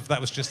cobblers, or if that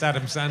was just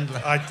Adam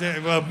Sandler. I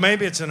did. Well,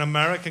 maybe it's an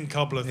American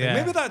cobbler thing. Yeah.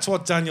 Maybe that's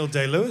what Daniel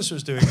Day-Lewis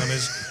was doing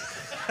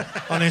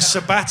on his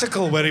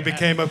sabbatical, where he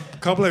became a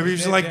cobbler. He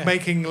was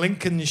making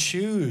Lincoln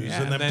shoes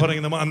and then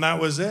putting them on, and that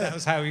was it. That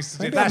was how he used to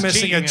do it. Maybe I'm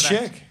missing a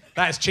chick.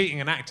 That's cheating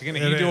and acting,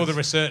 isn't it? You do all the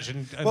research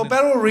and well,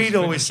 Beryl Reid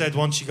always said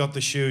once she got the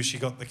shoes, she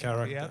got the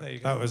character. Yeah, there you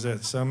go. That was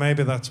it. So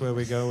maybe that's where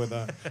we go with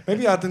that.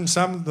 Maybe Adam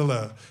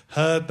Sandler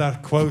heard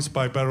that quote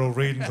by Beryl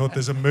Reid and thought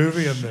there's a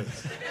movie in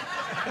this.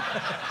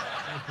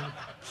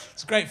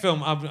 It's a great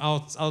film.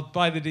 I'll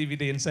buy the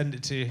DVD and send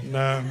it to you.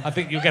 No. I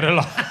think you'll get a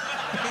lot.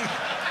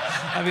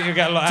 I think you'll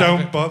get a lot.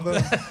 Don't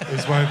bother.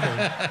 Is my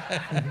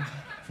thing.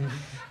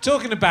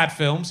 Talking of bad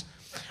films.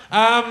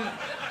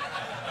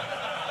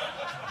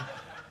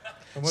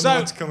 I wonder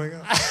what's coming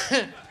up.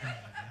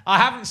 I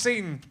haven't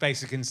seen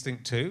Basic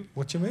Instinct 2.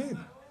 What do you mean?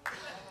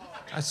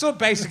 I saw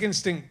Basic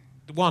Instinct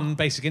 1,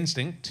 Basic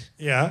Instinct.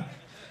 Yeah.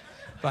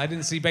 But I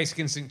didn't see Basic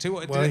Instinct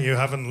 2. Well, you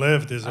haven't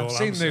lived, is all I'm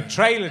saying. I've seen the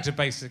trailer to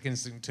Basic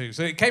Instinct 2.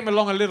 So it came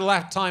along a little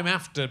time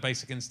after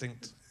Basic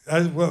Instinct.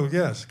 Well,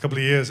 yes, a couple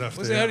of years after.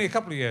 Was it only a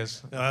couple of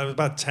years? It was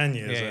about 10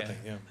 years, I think,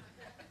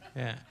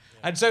 Yeah.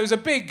 And so it was a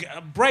big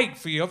break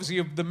for you. Obviously,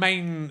 you're the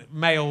main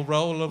male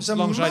role of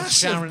alongside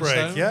Sharon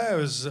Stone. Yeah, it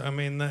was. I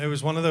mean, it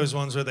was one of those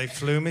ones where they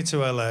flew me to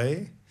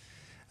LA,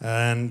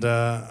 and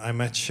I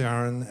met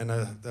Sharon in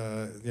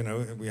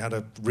we had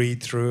a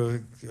read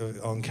through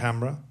on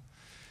camera.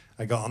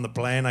 I got on the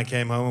plane. I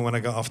came home, and when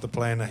I got off the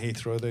plane at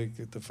Heathrow,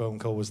 the phone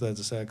call was there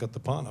to say I got the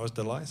part. I was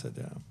delighted.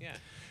 Yeah.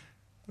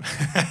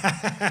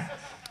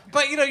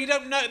 But you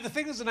don't know. The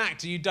thing as an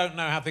actor, you don't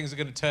know how things are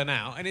going to turn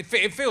out, and it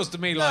feels to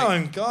me like. No,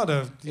 and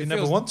God, you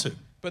never want to.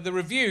 But the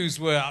reviews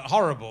were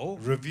horrible.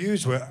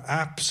 Reviews were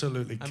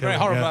absolutely and very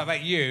horrible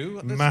about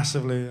you.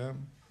 Massively.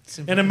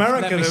 In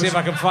America, let me see if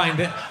I can find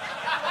it.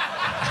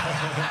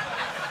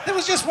 There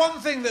was just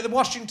one thing that the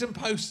Washington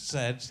Post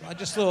said. I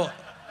just thought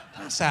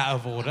that's out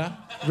of order.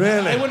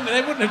 Really? They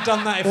wouldn't have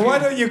done that if. Well, why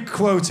don't you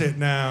quote it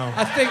now?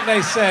 I think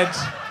they said.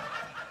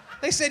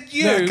 They said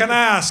you. No, can I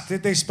ask,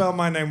 did they spell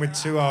my name with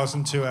 2 R's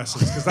and 2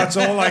 S's? Because that's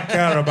all I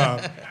care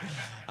about.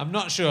 I'm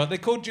not sure. They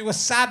called you a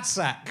sad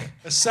sack.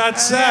 A sad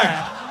sack?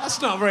 Yeah.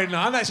 That's not very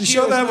nice. That's you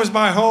sure that was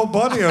my whole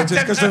body, or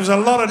just because there was a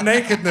lot of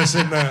nakedness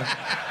in there?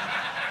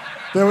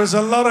 There was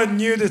a lot of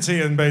nudity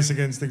in Basic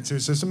Instinct 2,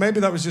 so maybe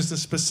that was just a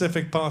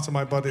specific part of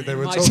my body they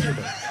were talking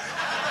about.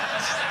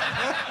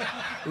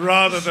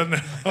 Rather than the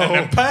whole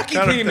a perky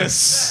character.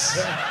 penis.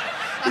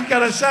 You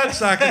got a sad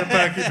sack and a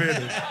perky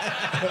penis.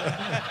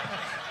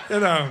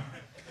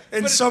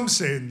 In some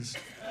scenes.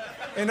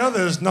 In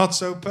others, not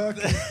so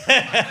perky.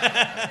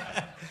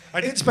 I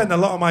did spend a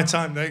lot of my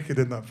time naked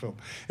in that film.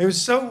 It was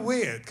so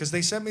weird, because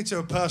they sent me to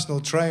a personal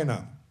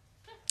trainer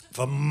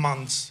for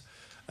months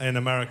in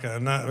America,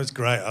 and that was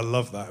great. I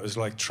loved that. It was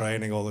like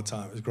training all the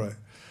time. It was great.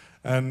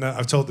 And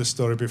I've told this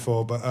story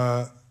before,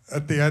 but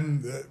at the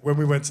end, when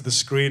we went to the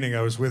screening,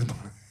 I was with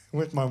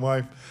my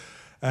wife,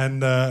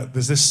 and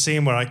there's this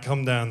scene where I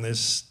come down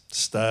this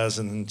stairs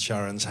in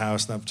Sharon's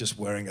house, and I'm just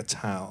wearing a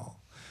towel.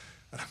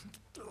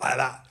 Like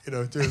that, you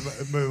know, doing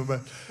a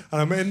movement.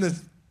 And I'm in the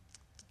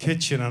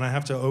kitchen, and I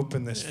have to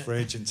open this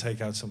fridge and take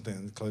out something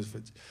in the closed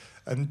fridge.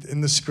 And in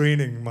the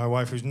screening, my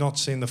wife, who's not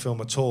seen the film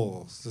at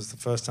all, this is the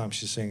first time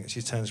she's seeing it,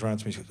 she turns around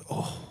to me and she goes,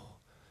 "Oh,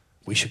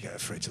 we should get a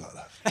fridge like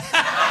that."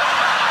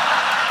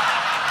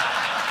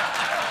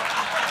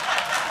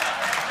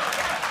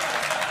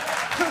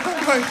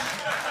 I'm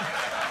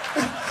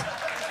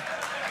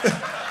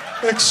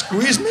like,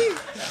 excuse me?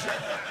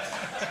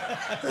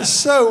 It's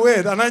so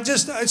weird. And I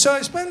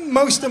spend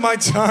most of my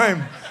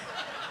time,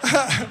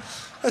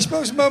 I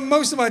suppose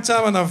most of my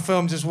time on that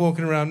film just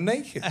walking around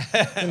naked.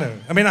 You know,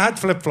 I mean, I had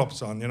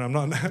flip-flops on. You know, I'm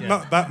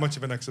not that much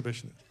of an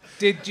exhibitionist.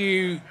 Did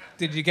you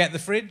get the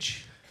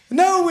fridge?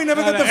 No, we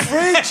never got the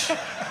fridge.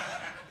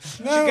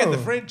 No, Did you get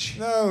the fridge?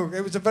 No,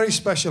 it was a very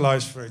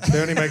specialised fridge.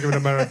 They only make them in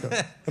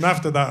America. And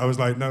after that, I was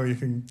like, no, you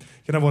can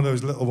have one of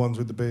those little ones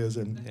with the beers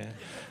in. Yeah.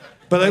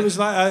 But it was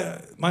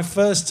like my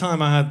first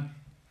time I had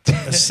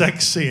a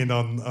sex scene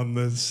on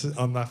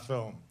that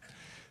film.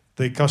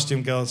 The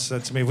costume girl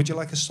said to me, "Would you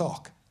like a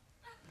sock?"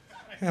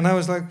 And I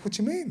was like, "What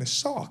do you mean, a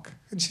sock?"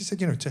 And she said,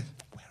 to wear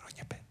on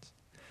your pants.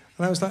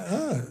 And I was like,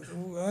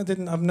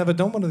 I've never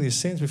done one of these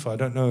scenes before. I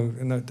don't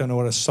know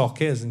what a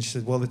sock is. And she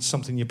said, "Well, it's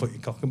something you put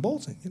your cock and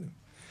balls in, you know.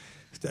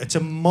 It's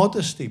a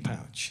modesty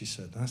pouch," she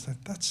said. And I was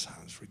like, that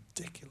sounds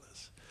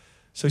ridiculous.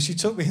 So she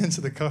took me into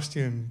the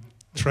costume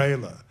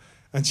trailer,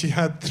 and she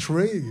had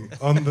 3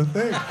 on the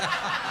thing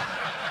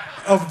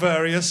of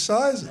various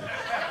sizes.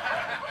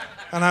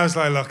 And I was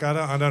like, "Look,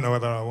 I don't know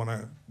whether I want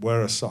to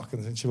wear a sock."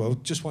 And then she went, "Well,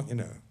 just want you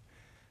to know,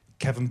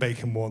 Kevin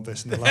Bacon wore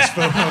this in the last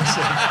film I was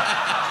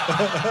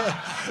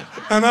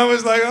in." And I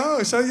was like,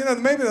 "Oh, so, you know,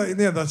 maybe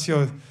that's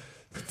your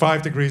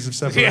 5 degrees of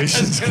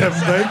separation to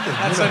Kevin Bacon."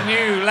 That's a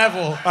new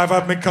level. I've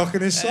had my cock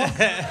in his sock.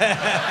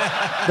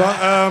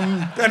 But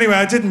anyway,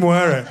 I didn't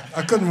wear it.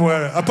 I couldn't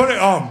wear it. I put it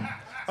on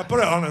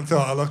and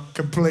thought I looked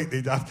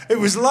completely daft. It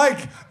was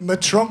like my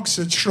trunks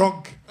had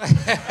shrunk.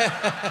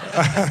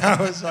 I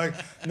was like,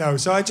 no.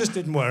 So I just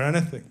didn't wear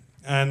anything.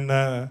 And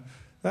I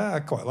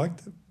quite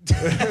liked it.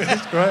 It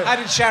was great. How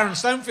did Sharon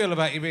Stone feel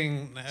about you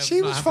being...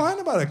 She was fine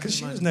about it, because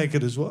she was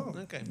naked as well.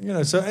 Okay. You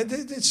know, so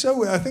it's so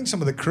weird. I think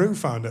some of the crew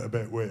found it a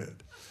bit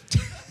weird.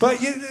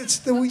 But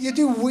you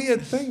do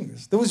weird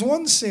things. There was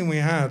one scene we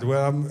had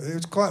where it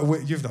was quite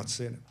weird. You've not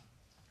seen it.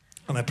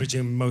 And I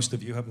presume most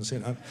of you haven't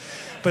seen it.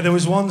 But there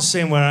was one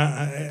scene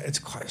where it's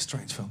quite a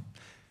strange film.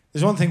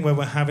 There's one thing where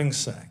we're having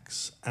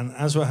sex, and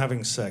as we're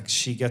having sex,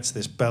 she gets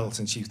this belt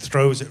and she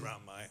throws it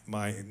around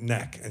my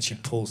neck, and she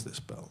pulls this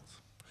belt.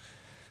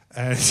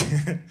 And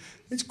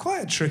it's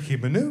quite a tricky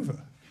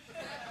maneuver.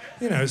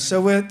 You know, so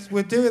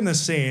we're doing the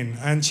scene,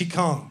 and she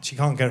can't get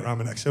it around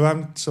my neck. So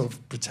I'm sort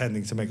of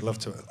pretending to make love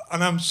to her,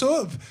 and I'm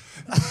sort of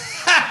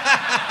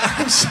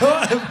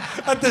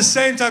at the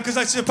same time, because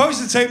it's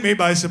supposed to take me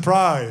by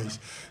surprise,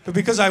 but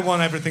because I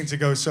want everything to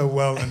go so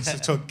well and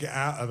to get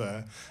out of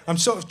there, I'm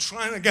sort of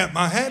trying to get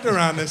my head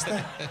around this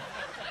thing.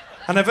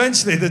 And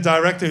eventually, the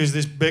director, who's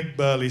this big,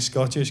 burly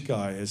Scottish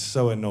guy, is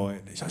so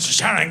annoyed. He says,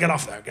 "Sharon, get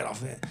off there, get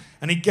off there."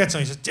 And he gets on.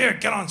 He says, "Dear,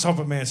 get on top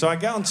of me." So I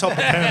get on top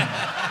of him.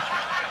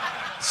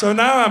 So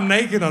now I'm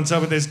naked on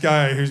top of this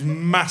guy who's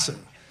massive.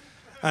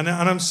 And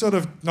I'm sort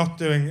of not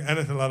doing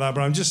anything like that,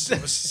 but I'm just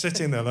sort of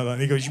sitting there like that.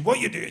 And he goes, "What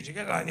you do is you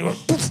get that," and he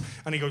goes, "Poof,"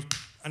 and he goes,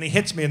 and he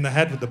hits me in the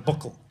head with the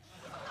buckle.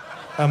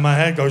 And my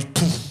head goes,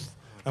 "Poof,"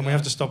 and we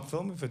have to stop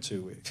filming for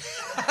 2 weeks.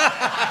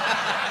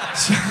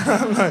 So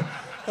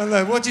I'm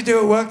like, "What'd you do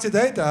at work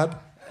today, Dad?"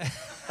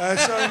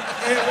 So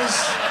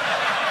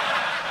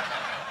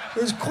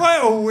it was quite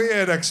a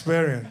weird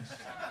experience.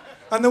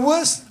 And the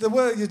worst,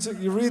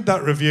 you read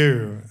that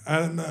review,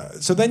 and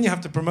so then you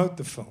have to promote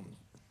the film.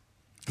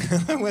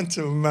 I went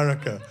to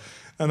America,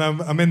 and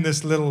I'm in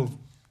this little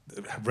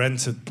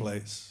rented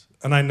place,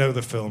 and I know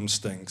the film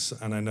stinks,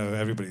 and I know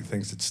everybody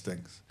thinks it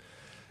stinks.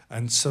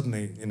 And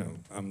suddenly, you know,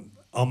 I'm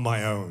on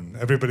my own.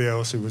 Everybody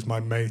else who was my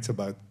mate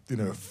about,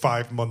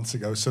 5 months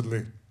ago,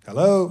 suddenly,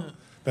 hello,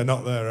 they're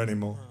not there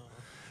anymore.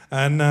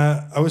 And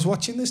I was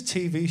watching this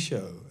TV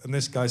show, and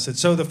this guy said,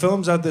 "So the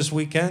film's out this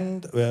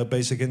weekend,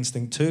 Basic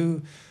Instinct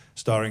 2,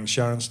 starring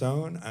Sharon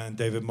Stone and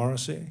David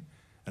Morrissey.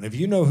 And if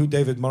you know who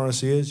David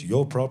Morrissey is,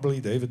 you're probably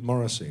David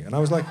Morrissey." And I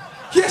was like,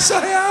 "Yes,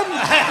 I am!"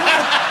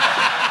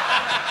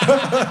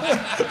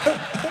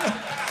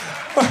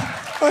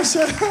 I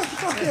said,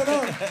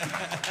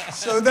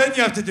 So then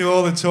you have to do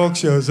all the talk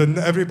shows, and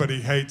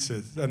everybody hates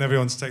it, and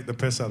everyone's taking the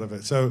piss out of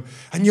it.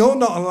 And you're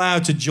not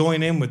allowed to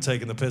join in with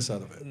taking the piss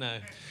out of it. No.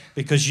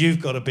 Because you've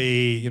got to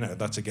be,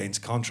 that's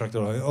against contract.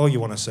 Or all you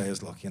want to say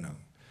is, "Look, do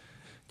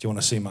you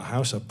want to see my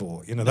house I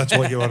bought?" That's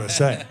what you want to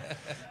say.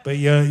 But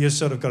you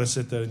sort of got to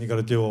sit there and you've got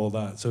to do all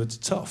that. So it's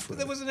tough. Really.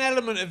 There was an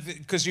element of,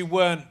 because you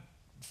weren't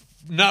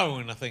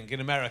known, I think, in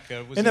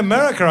America. In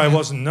America, I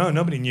wasn't known.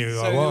 Nobody knew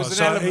who I was.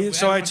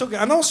 So I took it.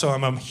 And also,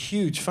 I'm a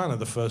huge fan of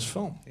the first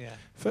film. Yeah.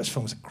 First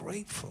film was a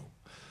great film.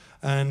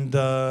 And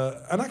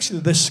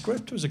actually, this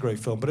script was a great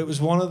film, but it was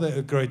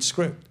a great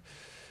script.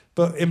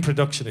 But in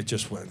production, it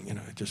just went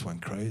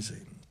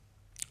crazy.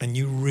 and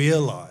you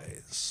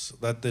realize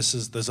that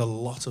there's a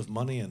lot of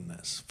money in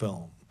this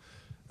film,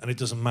 and it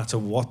doesn't matter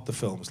what the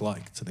film's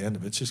like to the end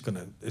of it. It's just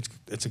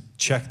it's a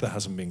check that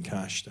hasn't been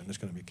cashed, and it's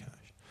gonna be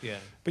cashed. Yeah.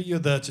 But you're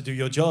there to do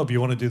your job. You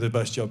want to do the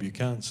best job you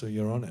can, so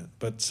you're on it.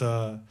 But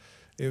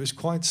it was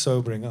quite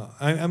sobering.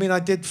 I mean, I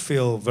did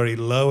feel very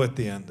low at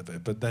the end of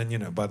it, but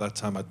then, by that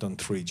time I'd done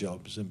 3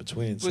 jobs in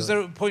between. Was there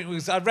a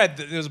point, I read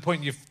that there was a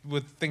point you were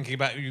thinking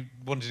about you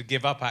wanted to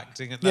give up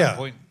acting at that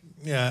point?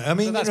 Yeah, I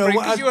mean, so that's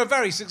because you were a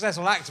very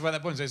successful actor by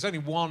that point, so it's only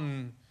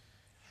one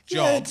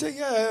job.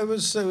 It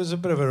was a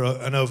bit of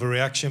an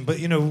overreaction. But,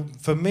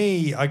 for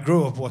me, I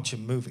grew up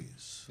watching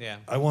movies. Yeah.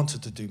 I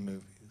wanted to do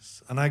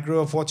movies. And I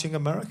grew up watching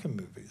American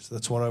movies.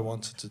 That's what I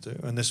wanted to do.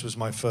 And this was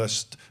my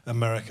first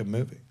American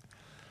movie.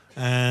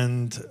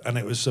 And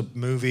it was a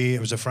movie, it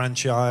was a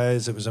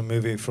franchise, it was a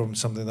movie from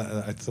something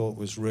that I thought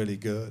was really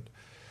good.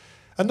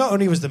 And not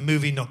only was the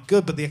movie not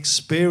good, but the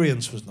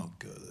experience was not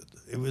good.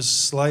 It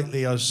was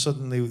I was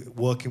suddenly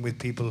working with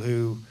people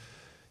who,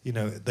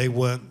 they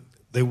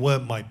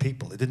weren't my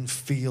people. It didn't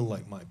feel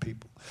like my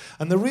people.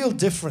 And the real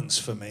difference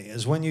for me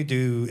is when you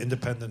do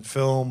independent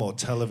film or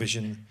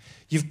television,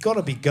 you've got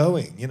to be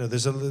going.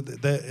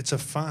 It's a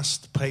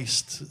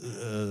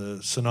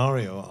fast-paced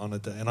scenario on a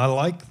day, and I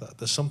like that.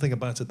 There's something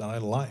about it that I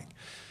like.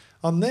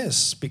 On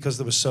this, because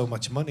there was so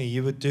much money,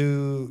 you would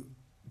do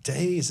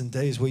days and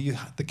days where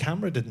the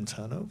camera didn't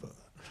turn over.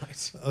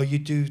 Right. Or you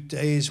do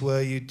days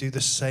where you do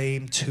the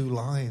same 2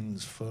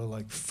 lines for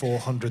like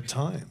 400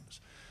 times.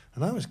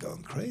 And I was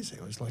going crazy.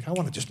 I was like, I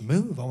want to just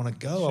move. I want to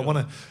go. Sure. I want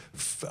to,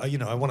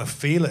 I want to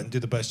feel it and do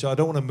the best job. I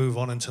don't want to move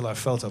on until I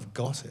felt I've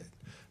got it.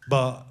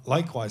 But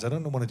likewise, I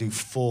don't want to do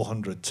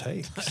 400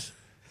 takes.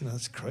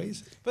 That's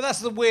crazy. But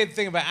that's the weird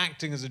thing about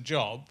acting as a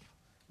job,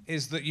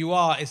 is that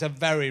it's a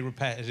very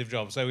repetitive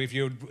job. So if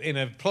you're in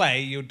a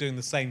play, you're doing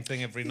the same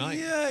thing every night.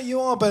 Yeah,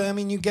 you are. But I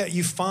mean,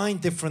 you find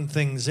different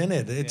things in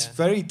it. It's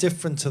very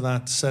different to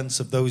that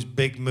sense of those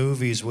big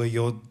movies where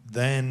you're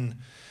then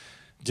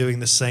doing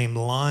the same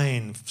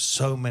line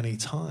so many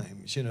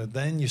times.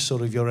 Then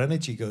your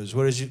energy goes.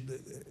 Whereas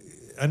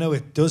I know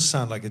it does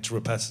sound like it's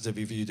repetitive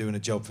if you're doing a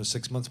job for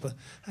 6 months, but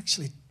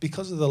actually,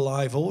 because of the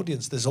live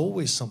audience, there's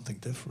always something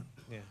different.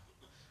 Yeah.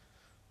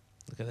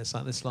 Look at this,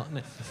 like this lot, isn't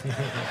it?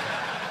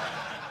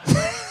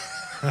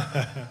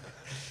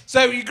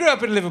 So you grew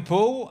up in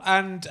Liverpool,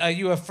 and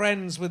you were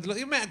friends with.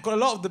 You met a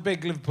lot of the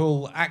big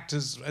Liverpool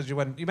actors as you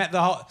went. You met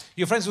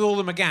you're friends with all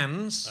the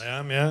McGanns. I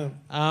am, yeah.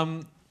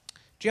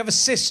 Do you have a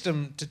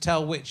system to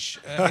tell which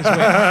is which?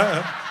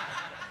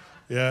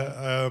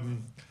 Yeah.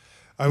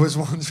 I was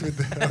once with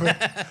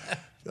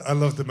I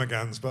love the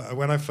McGanns, but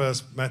when I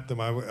first met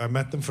them, I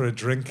met them for a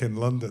drink in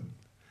London.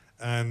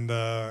 And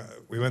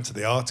we went to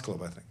the Arts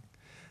Club, I think.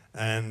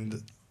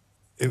 And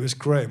it was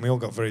great, and we all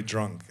got very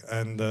drunk.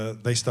 And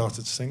they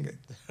started singing.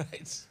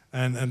 Right.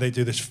 And they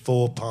do this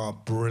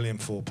brilliant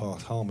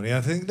 4-part harmony.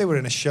 I think they were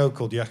in a show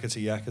called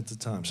Yakety Yak at the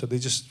time, so they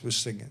just were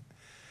singing.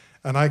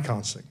 And I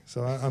can't sing.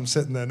 So I'm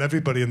sitting there, and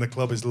everybody in the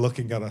club is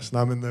looking at us, and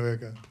I'm in there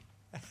again.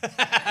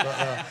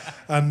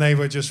 And they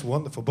were just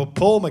wonderful. But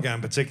Paul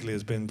McGann particularly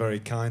has been very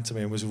kind to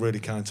me and was really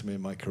kind to me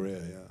in my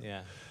career.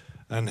 Yeah.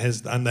 And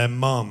their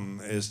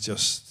mum is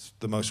just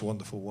the most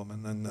wonderful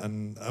woman.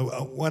 And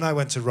when I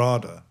went to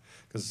RADA,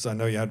 because I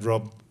know you had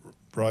Rob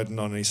Brydon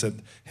on, and he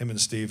said him and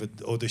Steve had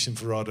auditioned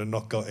for RADA and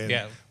not got in.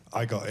 Yeah.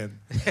 I got in.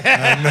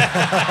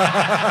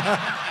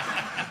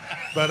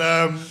 But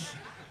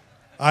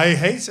I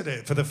hated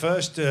it for the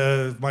first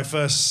my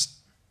first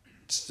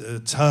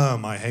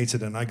term. I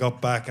hated it, and I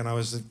got back and I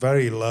was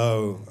very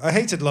low. I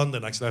hated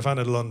London, actually. I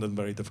found London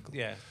very difficult.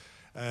 Yeah.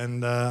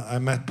 And I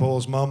met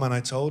Paul's mum, and I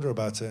told her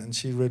about it, and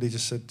she really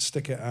just said,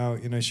 stick it out.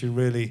 She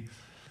really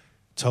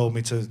told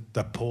me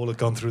that Paul had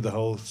gone through the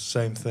whole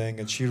same thing,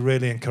 and she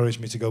really encouraged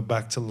me to go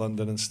back to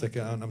London and stick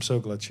it out, and I'm so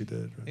glad she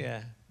did. Really.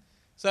 Yeah.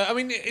 So, I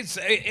mean, it is,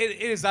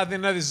 I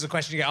know this is a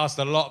question you get asked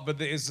a lot, but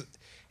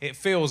it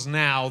feels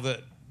now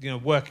that,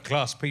 working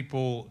class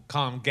people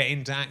can't get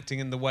into acting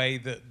in the way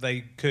that they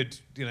could,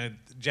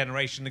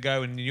 generation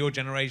ago, and your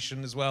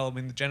generation as well. I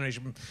mean, the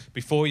generation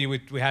before you,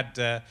 we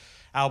had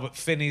Albert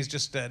Finney's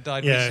just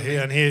died recently.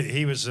 Yeah, and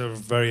he was a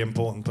very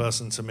important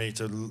person to me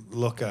to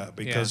look at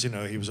because,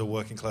 he was a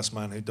working class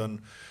man who'd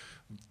done,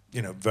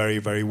 very,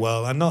 very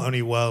well. And not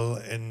only well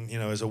in,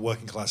 as a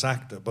working class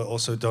actor, but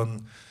also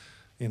done,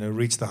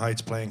 reached the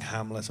heights playing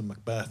Hamlet and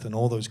Macbeth and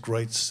all those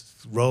great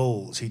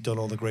roles. He'd done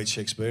all the great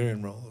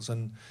Shakespearean roles.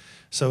 And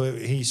so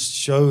he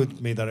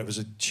showed me that it was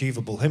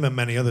achievable. Him and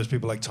many others,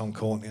 people like Tom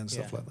Courtenay and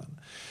stuff like that.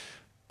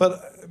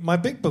 But my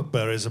big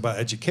bugbear is about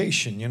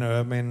education.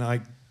 I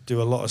do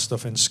a lot of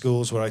stuff in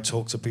schools where I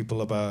talk to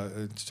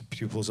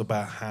pupils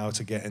about how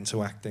to get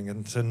into acting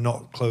and to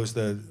not close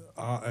their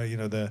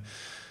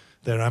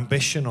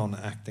ambition on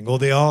acting or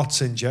the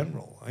arts in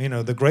general.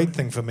 The great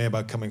thing for me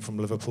about coming from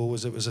Liverpool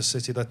was it was a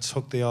city that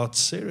took the arts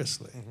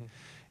seriously. Mm-hmm.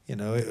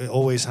 It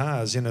always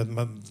has.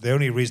 The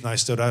only reason I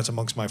stood out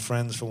amongst my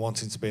friends for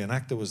wanting to be an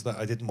actor was that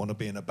I didn't want to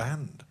be in a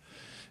band.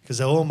 because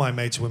all my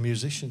mates were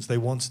musicians. They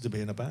wanted to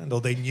be in a band,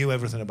 or they knew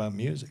everything about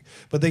music.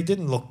 But they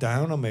didn't look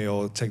down on me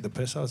or take the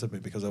piss out of me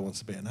because I wanted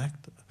to be an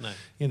actor. No.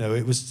 You know,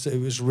 it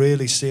was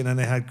really seen, and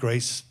they had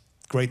great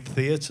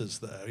theatres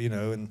there, you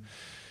know, and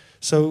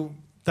so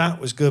that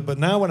was good. But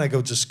now when I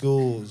go to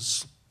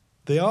schools,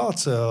 the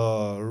arts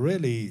are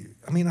really,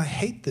 I mean, I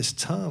hate this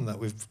term that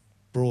we've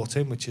brought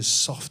in, which is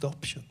soft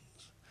options.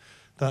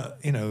 That,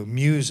 you know,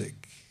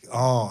 music,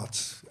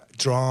 art,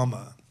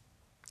 drama,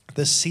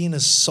 they're seen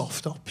as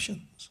soft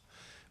options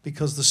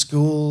because the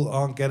school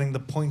aren't getting the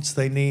points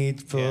they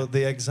need for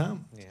the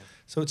exam. Yeah.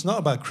 So it's not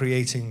about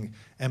creating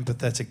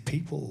empathetic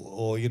people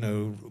or, you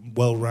know,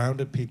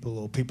 well-rounded people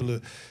or people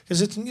who,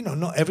 because it's, you know,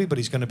 not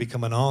everybody's going to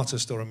become an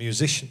artist or a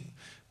musician,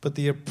 but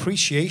the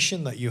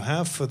appreciation that you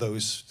have for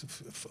those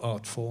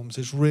art forms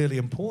is really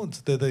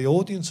important. They're the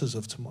audiences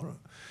of tomorrow.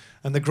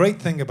 And the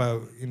great thing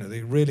about, you know,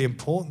 the really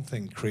important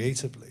thing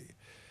creatively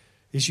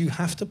is you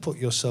have to put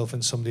yourself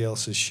in somebody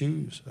else's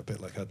shoes, a bit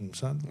like Adam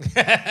Sandler.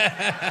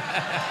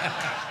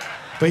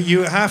 But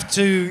you have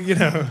to, you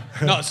know.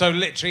 Not so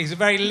literally. He's a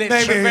very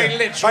literal. Very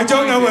literal.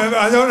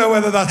 I don't know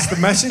whether that's the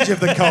message of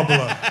the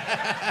cobbler.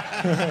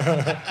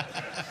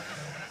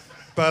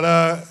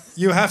 But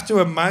you have to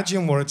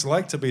imagine what it's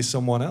like to be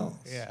someone else.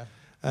 Yeah.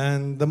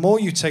 And the more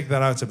you take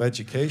that out of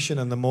education,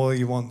 and the more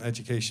you want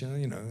education,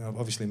 you know,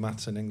 obviously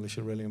maths and English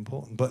are really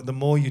important, but the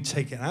more you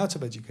take it out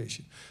of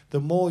education, the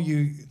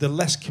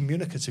less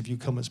communicative you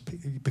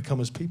become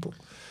as people.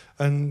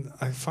 And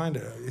I find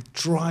it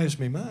drives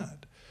me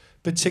mad,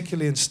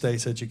 particularly in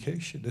state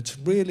education. It's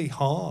really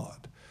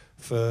hard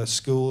for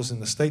schools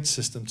in the state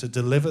system to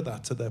deliver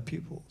that to their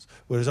pupils,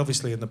 whereas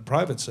obviously in the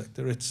private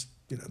sector, it's,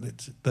 you know,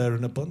 it's there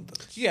in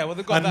abundance. Yeah, well,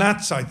 they've got and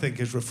that's, I think,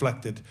 is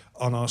reflected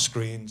on our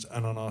screens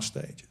and on our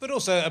stage. But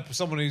also,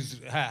 someone who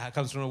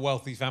comes from a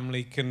wealthy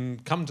family can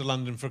come to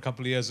London for a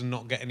couple of years and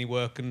not get any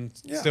work and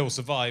still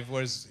survive,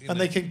 whereas... And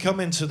they can come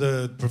into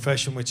the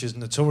profession, which is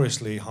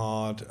notoriously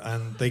hard,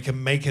 and they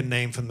can make a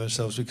name for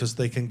themselves because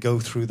they can go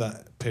through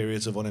that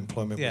periods of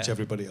unemployment, which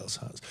everybody else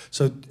has.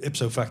 So,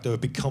 ipso facto, it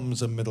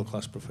becomes a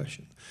middle-class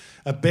profession.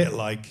 A bit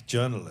like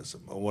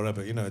journalism or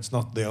whatever. You know, it's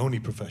not the only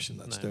profession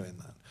that's doing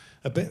that.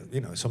 A bit, you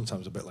know,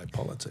 sometimes a bit like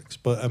politics.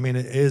 But, I mean,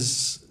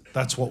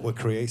 that's what we're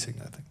creating,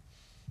 I think.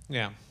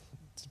 Yeah,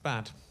 it's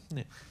bad, isn't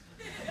it?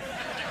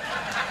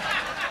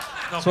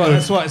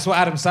 That's what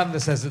Adam Sandler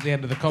says at the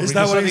end of the comedy. Is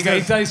that what he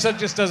goes? He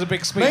just does a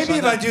big speech. Maybe like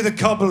if that. I do the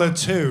cobbler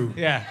too.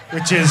 Yeah.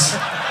 Which is...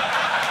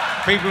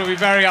 People will be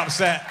very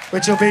upset.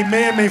 Which will be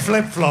me and me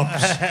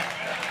flip-flops.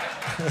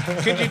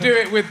 Could you do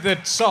it with the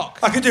sock?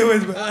 I could do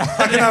it with...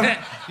 I can have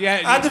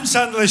Adam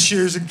Sandler's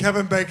shoes and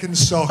Kevin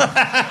Bacon's sock.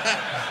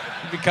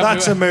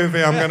 That's a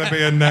movie I'm going to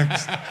be in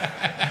next.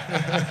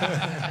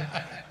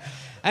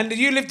 And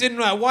you lived in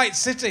White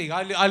City.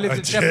 I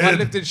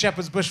lived in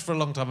Shepherd's Bush for a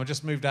long time. I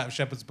just moved out of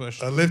Shepherd's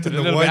Bush. I lived in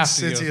the White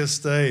City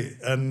estate,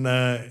 and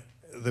there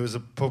was a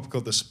pub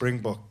called the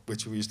Springbok,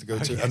 which we used to go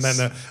to, and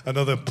then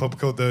another pub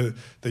called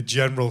the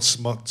General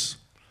Smuts,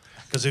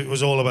 because it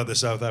was all about the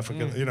South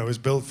African. You know, it was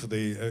built for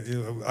the.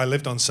 You know, I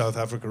lived on South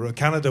Africa Road,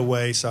 Canada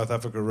Way, South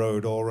Africa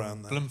Road, all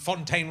around there.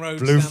 Bloemfontein Road.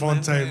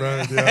 Bloemfontein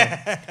Road,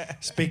 yeah.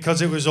 It's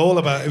because it was all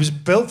about. It was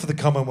built for the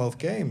Commonwealth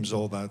Games,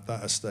 all that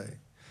estate.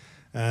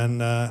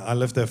 And I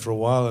lived there for a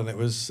while, and it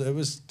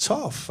was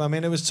tough. I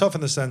mean, it was tough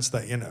in the sense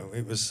that, you know,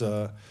 it was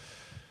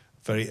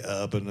very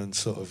urban and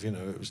sort of, you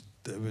know,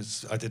 it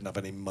was. I didn't have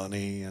any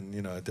money, and,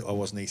 you know, I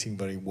wasn't eating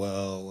very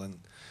well, and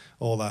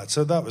all that.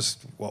 So that was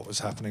what was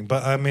happening.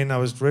 But I mean, I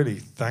was really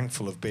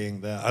thankful of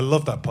being there. I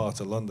love that part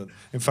of London.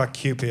 In fact,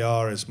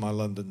 QPR is my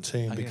London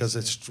team because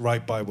it's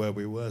right by where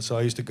we were. So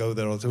I used to go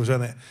there. It was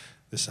when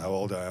this is how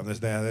old I am.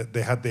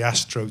 They had the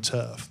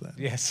AstroTurf then.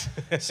 Yes.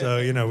 So,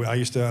 you know, I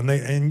used to,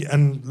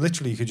 and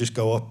literally you could just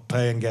go up,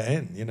 pay and get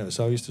in, you know.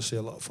 So I used to see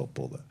a lot of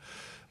football there.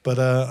 But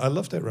I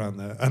loved it around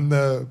there. And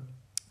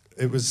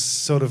it was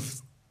sort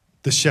of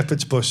the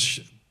Shepherd's Bush,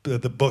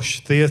 the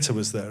Bush Theatre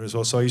was there as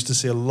well. So I used to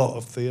see a lot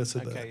of theatre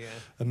there. Yeah.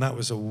 And that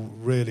was a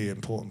really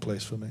important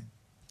place for me.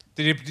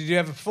 Did you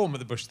ever perform at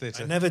the Bush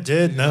Theatre? I never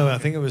did, no. I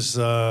think it was...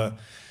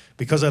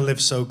 because I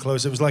lived so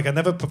close, it was like I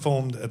never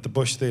performed at the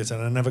Bush Theatre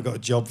and I never got a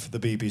job for the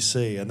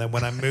BBC. And then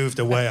when I moved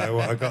away,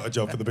 I got a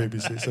job for the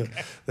BBC. So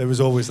there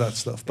was always that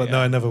stuff. But no,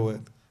 I never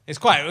would. It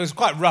was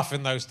quite rough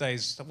in those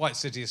days. White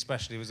City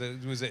especially, was it?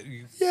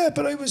 Yeah,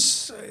 but there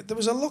was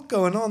a lot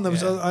going on.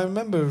 I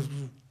remember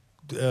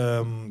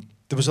there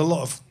was a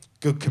lot of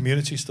good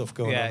community stuff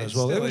going on as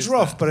well. It was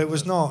rough, but it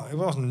wasn't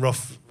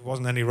rough. It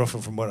wasn't any rougher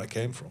from where I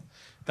came from.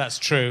 That's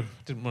true.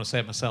 Didn't want to say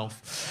it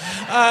myself.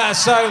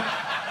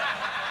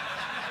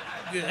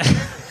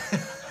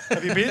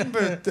 Have you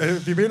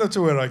been up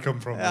to where I come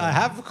from? I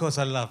have, of course.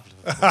 I love.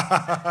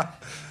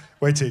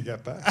 Wait till you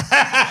get back.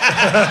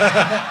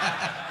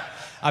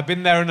 I've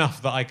been there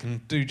enough that I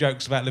can do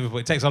jokes about Liverpool.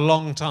 It takes a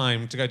long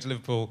time to go to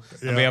Liverpool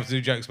and be able to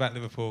do jokes about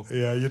Liverpool.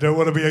 Yeah, you don't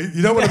want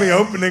to be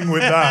opening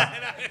with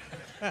that.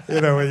 You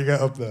know, when you get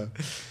up there.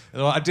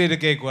 Well, I did a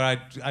gig where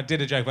I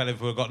did a joke about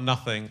Liverpool, got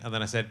nothing, and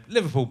then I said,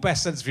 Liverpool,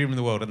 best sense of humour in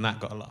the world, and that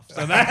got a laugh.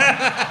 So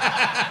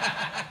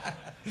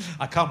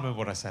I can't remember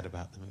what I said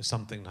about them. It was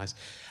something nice.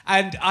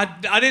 And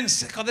I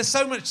didn't... God, there's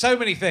so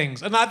many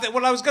things. And I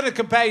was going to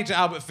compare you to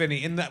Albert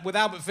Finney in that with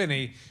Albert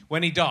Finney,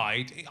 when he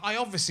died, I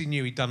obviously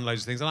knew he'd done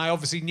loads of things, and I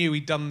obviously knew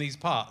he'd done these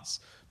parts.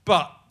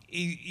 But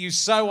you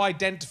so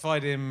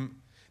identified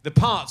him, the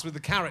parts with the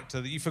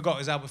character, that you forgot it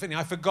was Albert Finney.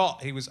 I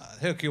forgot he was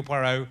Hercule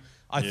Poirot.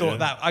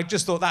 I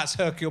just thought that's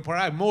Hercule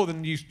Poirot more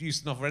than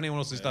Ustinov or anyone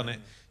else who's done it.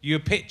 You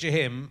picture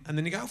him, and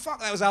then you go, "Oh fuck,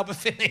 that was Albert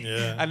Finney."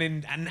 Yeah.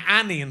 And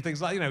Annie and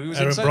things like, he was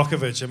Aaron in so...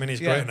 Brockovich. I mean, he's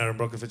great in Aaron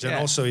Brockovich, and Yeah.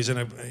 also he's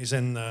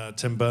in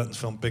Tim Burton's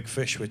film Big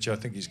Fish, which I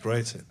think he's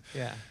great in.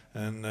 Yeah.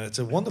 And it's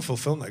a wonderful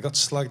film that got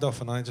slagged off,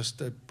 and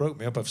it broke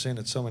me up. I've seen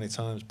it so many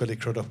times, Billy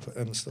Crudup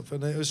and stuff,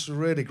 and it was a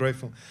really great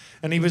film.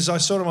 And I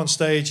saw him on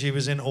stage. He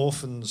was in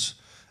Orphans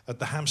at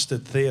the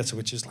Hampstead Theatre,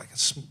 which is like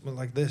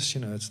this,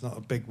 it's not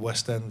a big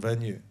West End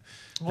venue.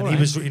 All and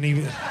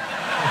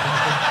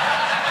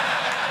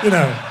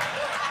right.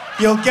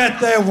 You'll get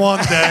there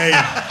one day.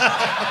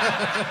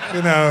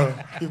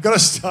 You've got to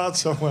start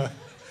somewhere.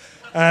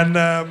 And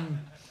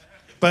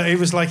but he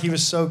was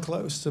so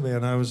close to me,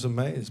 and I was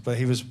amazed. But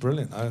he was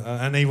brilliant,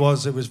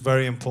 it was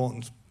very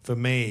important for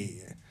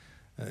me,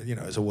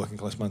 as a working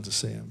class man, to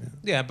see him.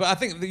 Yeah, but I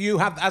think that you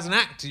have, as an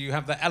actor, you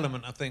have that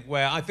element, I think,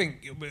 where I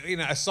think,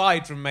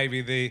 aside from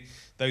maybe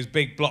those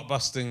big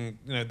blockbusting,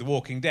 The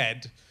Walking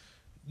Dead,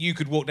 you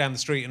could walk down the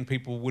street and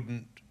people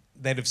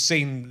they'd have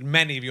seen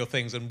many of your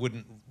things and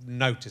wouldn't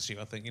notice you,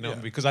 I think,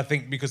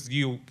 because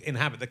you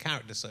inhabit the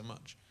character so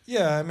much.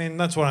 Yeah, I mean,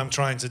 that's what I'm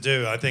trying to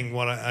do. I think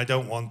I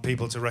don't want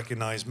people to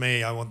recognize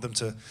me. I want them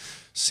to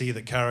see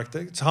the character.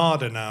 It's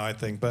harder now, I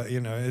think, but,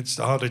 it's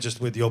harder just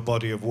with your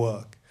body of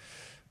work.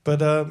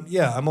 But,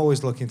 I'm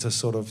always looking to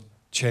sort of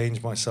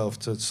change myself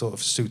to sort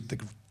of suit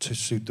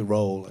the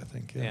role, I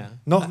think. Yeah.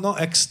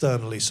 Not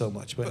externally so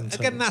much, but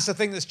internally. Again, that's the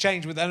thing that's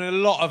changed with, and a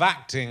lot of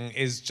acting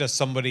is just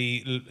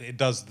somebody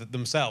does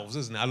themselves,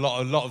 isn't it? A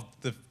lot of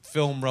the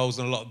film roles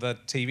and a lot of the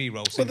TV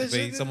roles seem to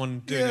be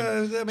someone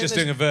doing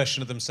doing a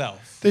version of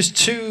themselves. There's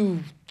two,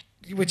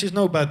 which is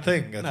no bad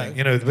thing, I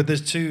think. But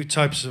there's two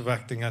types of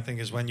acting, I think,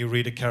 is when you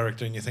read a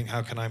character and you think,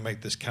 how can I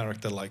make this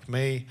character like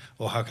me,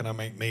 or how can I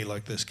make me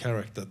like this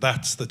character?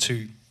 That's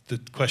the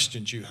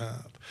questions you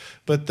have.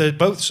 But they're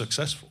both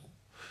successful.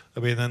 I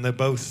mean, and they're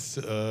both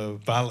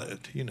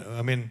valid,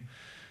 I mean,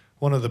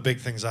 one of the big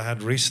things I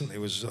had recently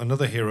was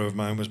another hero of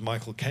mine was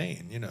Michael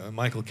Caine.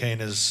 Michael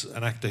Caine is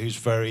an actor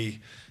who's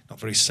not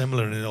very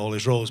similar in all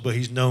his roles, but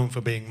he's known for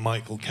being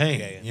Michael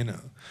Caine,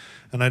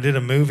 And I did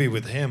a movie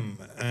with him,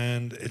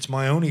 and it's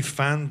my only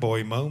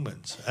fanboy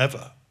moment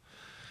ever.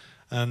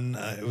 And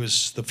it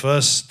was the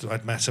first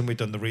I'd met him. We'd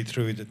done the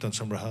read-through. We'd done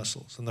some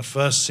rehearsals. And the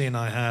first scene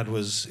I had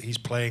was he's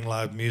playing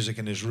loud music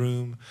in his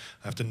room.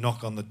 I have to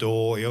knock on the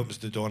door. He opens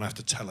the door, and I have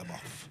to tell him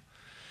off.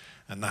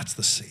 And that's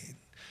the scene.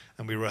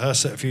 And we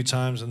rehearse it a few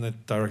times, and the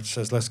director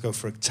says, let's go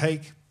for a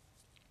take.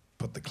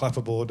 Put the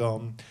clapperboard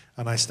on.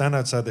 And I stand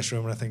outside this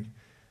room, and I think,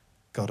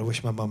 God, I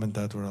wish my mum and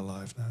dad were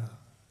alive now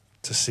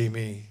to see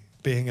me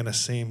being in a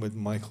scene with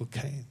Michael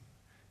Caine.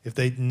 If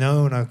they'd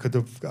known I've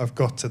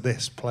got to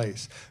this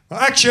place.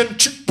 Action! And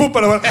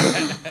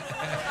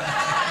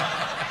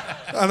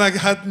I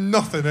had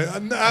nothing.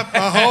 And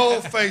my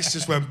whole face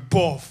just went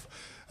buff.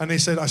 And I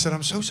said,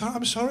 I'm so sorry,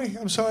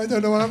 I'm sorry, I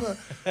don't know what I'm...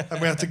 And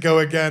we had to go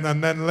again.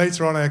 And then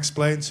later on I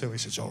explained to him, he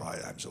said, it's all right,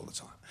 it happens all the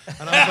time.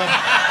 And I was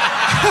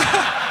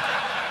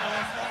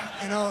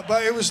like...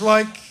 but it was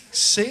like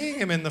seeing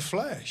him in the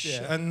flesh.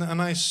 Yeah. And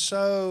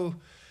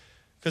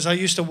because I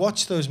used to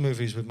watch those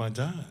movies with my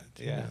dad.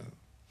 Yeah.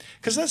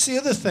 Because that's the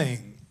other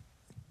thing,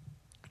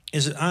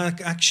 is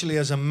actually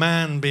as a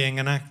man being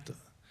an actor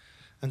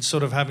and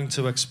sort of having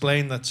to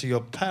explain that to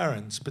your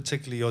parents,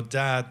 particularly your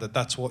dad, that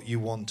that's what you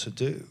want to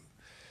do.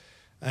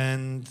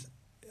 And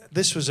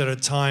this was at a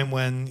time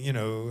when,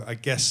 I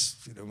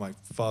guess, my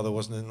father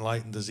wasn't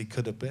enlightened as he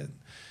could have been.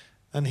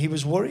 And he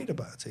was worried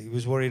about it. He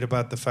was worried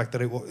about the fact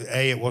that,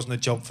 it wasn't a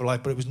job for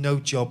life, but it was no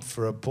job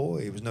for a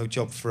boy. It was no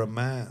job for a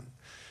man.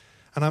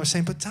 And I was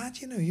saying, but Dad,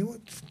 you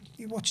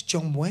watch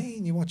John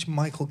Wayne, you watch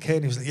Michael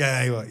Caine. He was like,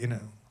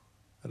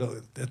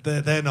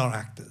 they're not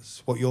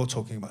actors. What you're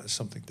talking about is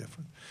something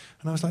different.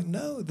 And I was like,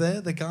 no,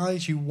 they're the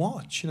guys you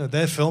watch.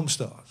 They're film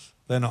stars.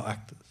 They're not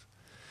actors.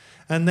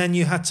 And then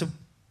you had to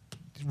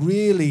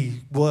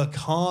really work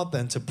hard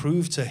then to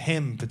prove to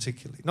him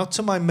particularly, not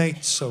to my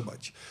mates so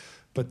much,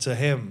 but to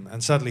him.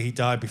 And sadly, he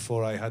died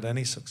before I had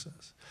any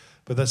success.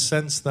 But the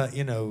sense that,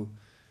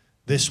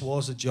 this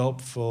was a job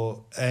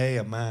for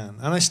a man.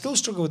 And I still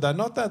struggle with that.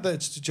 Not that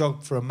it's a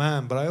job for a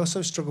man, but I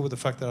also struggle with the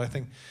fact that I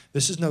think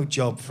this is no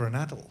job for an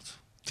adult.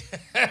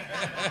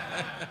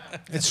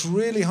 It's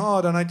really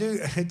hard, and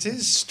it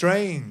is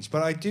strange,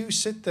 but I do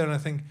sit there and I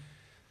think,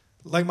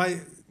 like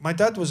my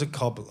dad was a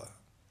cobbler,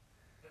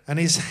 and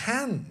his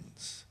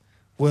hands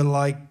were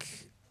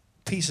like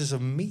pieces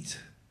of meat.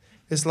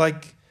 It's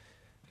like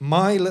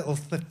my little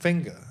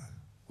finger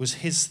was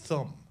his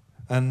thumb,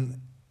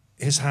 and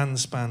his hand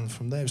spanned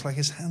from there. It was like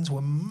his hands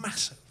were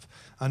massive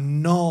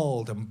and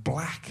gnarled and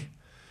black,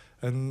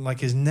 and like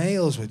his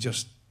nails were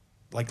just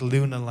like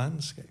lunar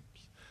landscapes.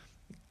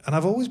 And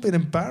I've always been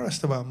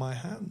embarrassed about my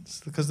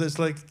hands because there's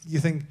like, you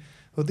think,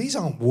 well, these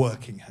aren't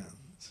working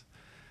hands.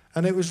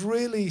 And it was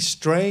really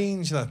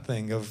strange, that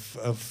thing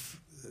of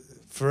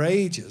for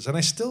ages. And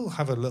I still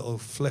have a little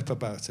flip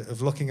about it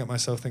of looking at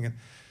myself thinking,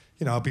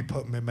 you know, I'll be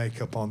putting my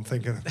makeup on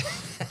thinking,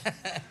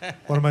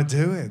 what am I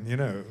doing, you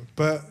know?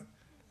 But,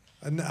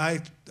 and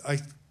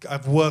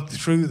I've worked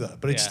through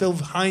that, but it still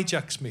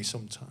hijacks me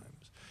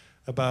sometimes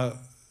about,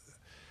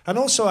 and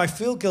also I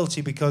feel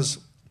guilty because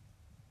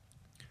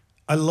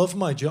I love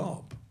my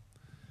job,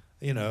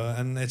 you know,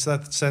 and it's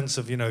that sense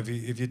of, you know,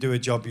 if you do a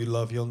job you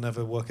love, you'll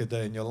never work a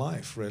day in your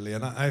life, really.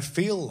 And I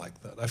feel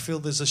like that. I feel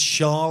there's a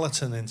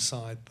charlatan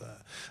inside there.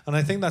 And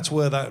I think that's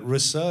where that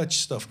research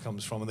stuff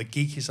comes from, and the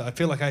geeky side. I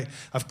feel like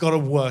I've got to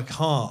work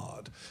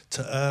hard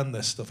to earn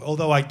this stuff,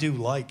 although I do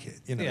like it,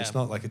 you know, it's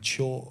not like a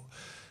chore.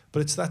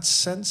 But it's that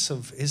sense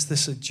of, is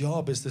this a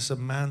job? Is this a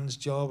man's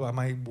job? Am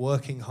I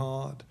working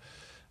hard?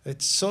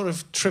 It sort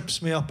of trips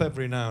me up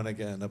every now and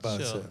again about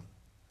it.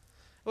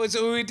 Well,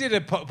 so we did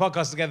a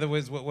podcast together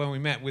when we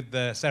met with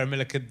Sarah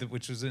Milliken,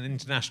 which was an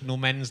International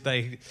Men's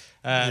Day,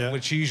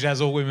 which she usually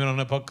has all women on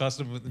a podcast,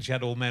 and she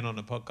had all men on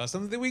a podcast.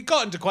 And we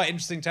got into quite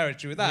interesting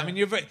territory with that. Yeah. I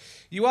mean,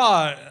 you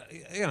are,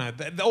 you know,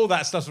 all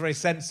that stuff's very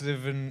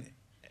sensitive, and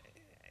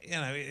you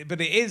know,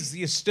 but it is,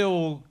 you're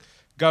still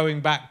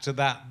going back to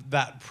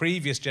that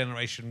previous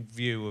generation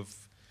view of.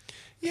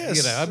 Yes.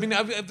 You know, I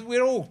mean,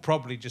 we're all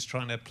probably just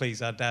trying to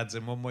please our dads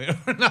in one way or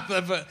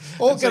another, but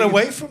or get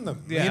away from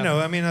them. Yeah. You know,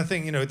 I mean, I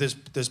think, you know,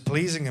 there's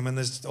pleasing them, and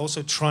there's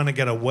also trying to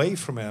get away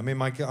from it. I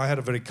mean, I had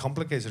a very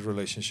complicated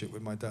relationship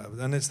with my dad,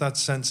 and it's that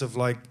sense of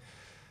like,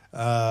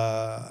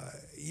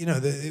 you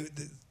know,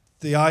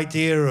 the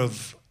idea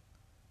of,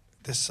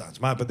 this sounds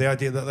mad, but the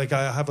idea that like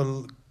I have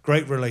a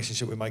great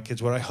relationship with my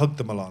kids where I hug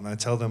them a lot and I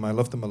tell them I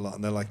love them a lot,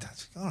 and they're like,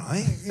 that's all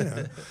right, you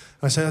know.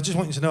 I say, I just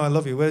want you to know I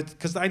love you,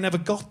 because I never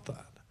got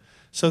that.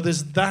 So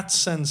there's that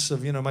sense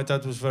of, you know, my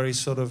dad was very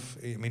sort of,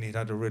 I mean, he'd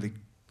had a really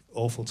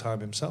awful time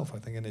himself, I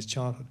think, in his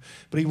childhood.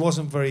 But he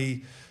wasn't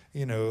very,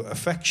 you know,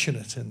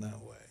 affectionate in that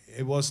way.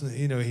 It wasn't,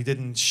 you know, he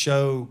didn't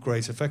show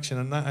great affection.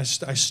 And that,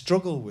 I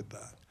struggle with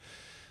that.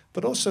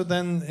 But also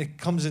then it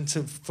comes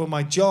into, for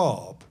my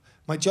job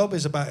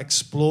is about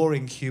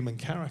exploring human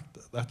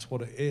character. That's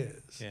what it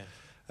is. Yeah.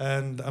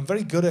 And I'm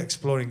very good at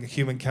exploring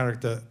human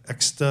character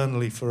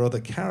externally for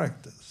other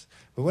characters.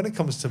 But when it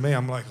comes to me,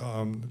 I'm like,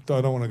 oh,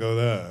 I don't want to go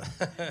there.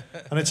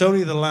 And it's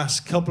only the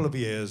last couple of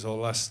years,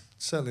 or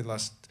certainly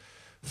last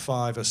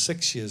 5 or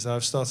 6 years, that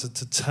I've started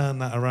to turn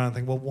that around and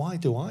think, well, why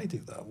do I do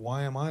that?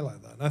 Why am I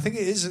like that? And I think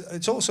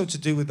it's also to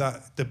do with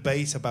that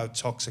debate about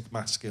toxic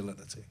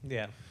masculinity.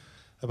 Yeah.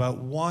 About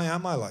why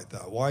am I like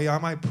that? Why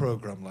am I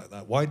programmed like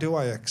that? Why do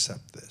I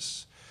accept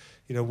this?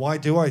 You know, why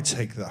do I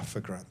take that for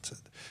granted?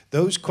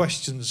 Those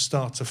questions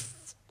start to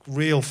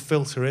real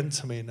filter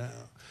into me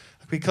now.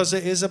 Because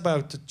it is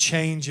about the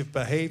change of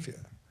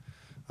behavior.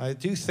 I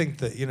do think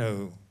that, you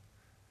know,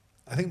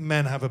 I think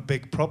men have a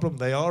big problem.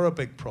 They are a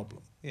big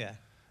problem. Yeah.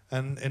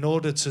 And in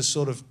order to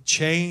sort of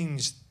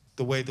change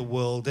the way the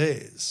world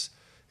is,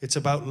 it's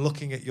about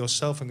looking at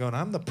yourself and going,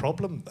 I'm the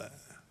problem there.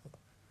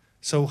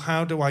 So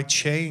how do I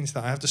change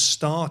that? I have to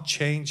start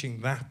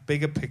changing that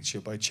bigger picture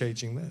by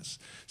changing this.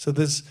 So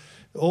there's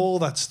all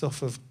that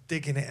stuff of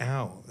digging it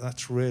out.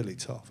 That's really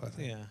tough, I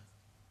think. Yeah.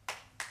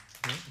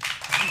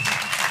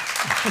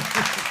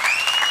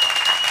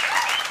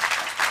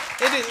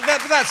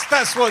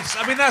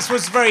 That's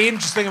what's very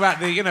interesting about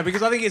the, you know,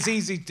 because I think it's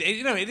easy to,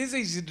 you know, it is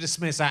easy to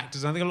dismiss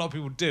actors. I think a lot of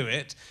people do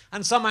it,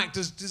 and some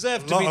actors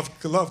deserve to be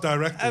a lot of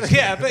directors.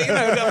 Yeah, but you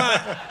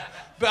know,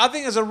 but I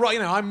think as a, you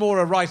know, I'm more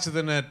a writer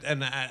than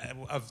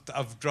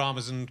of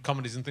dramas and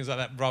comedies and things like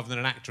that, rather than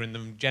an actor in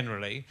them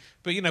generally.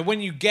 But you know,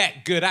 when you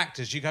get good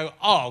actors, you go,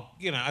 oh,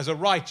 you know, as a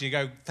writer, you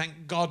go,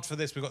 thank God for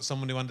this. We've got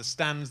someone who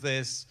understands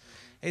this.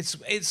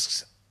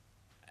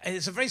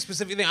 It's a very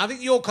specific thing. I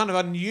think you're kind of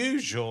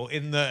unusual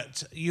in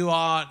that you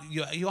are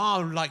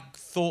like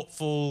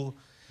thoughtful.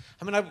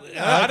 I mean, I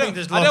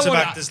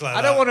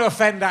don't want to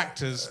offend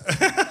actors.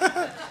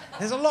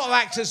 There's a lot of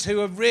actors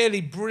who are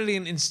really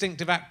brilliant,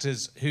 instinctive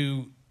actors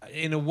who,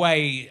 in a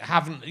way,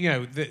 haven't. You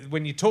know,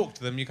 when you talk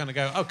to them, you kind of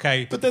go,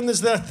 okay. But then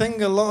there's that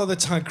thing. A lot of the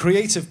time,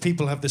 creative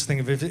people have this thing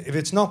of if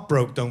it's not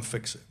broke, don't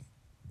fix it.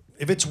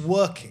 If it's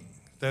working,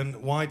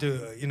 then why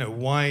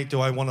do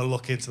I want to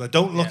look into that?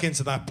 Don't look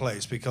into that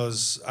place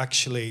because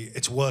actually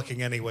it's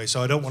working anyway,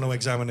 so I don't want to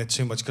examine it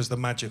too much because the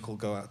magic will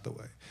go out the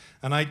way.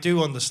 And I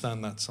do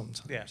understand that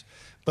sometimes. Yeah.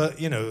 But,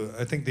 you know,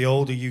 I think the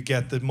older you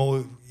get, the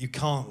more you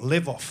can't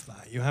live off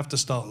that. You have to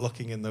start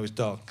looking in those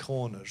dark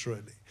corners,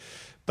 really.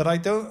 But I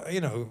don't,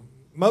 you know,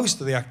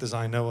 most of the actors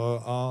I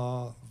know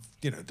are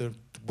you know, they're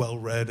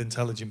well-read,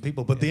 intelligent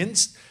people. But the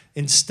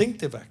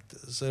instinctive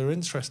actors are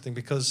interesting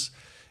because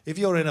if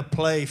you're in a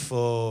play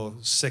for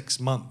 6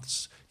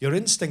 months, your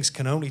instincts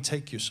can only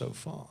take you so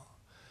far.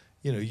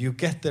 You know, you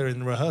get there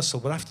in rehearsal,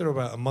 but after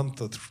about a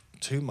month or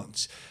 2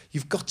 months,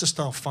 you've got to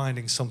start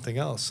finding something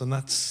else. And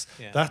that's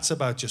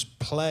about just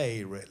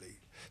play, really.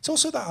 It's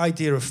also that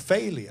idea of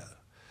failure,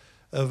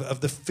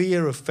 of the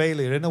fear of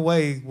failure. In a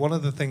way, one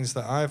of the things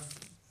that I've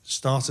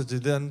started to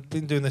do, and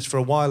been doing this for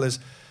a while, is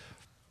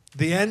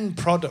the end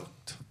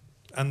product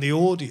and the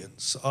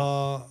audience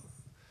are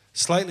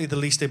slightly the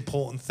least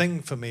important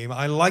thing for me.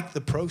 I like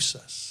the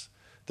process.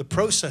 The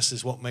process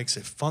is what makes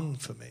it fun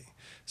for me.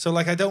 So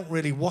like I don't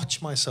really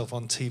watch myself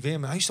on TV. I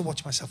mean, I used to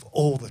watch myself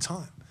all the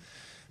time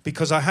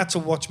because I had to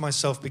watch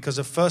myself because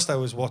at first I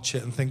was watch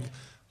it and think,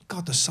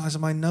 God, the size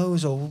of my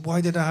nose, or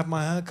why did I have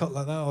my hair cut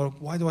like that, or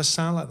why do I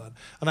sound like that?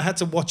 And I had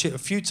to watch it a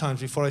few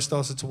times before I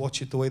started to watch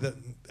it the way that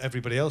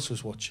everybody else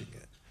was watching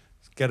it,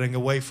 getting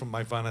away from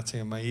my vanity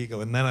and my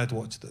ego, and then I'd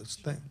watch those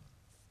things.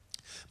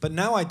 But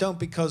now I don't,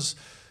 because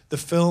the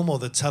film or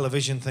the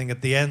television thing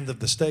at the end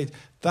of the stage,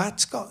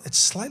 it's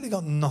slightly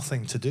got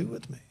nothing to do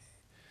with me.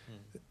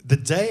 The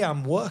day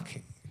I'm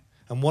working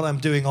and what I'm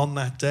doing on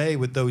that day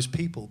with those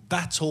people,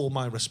 that's all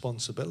my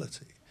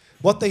responsibility.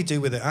 What they do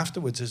with it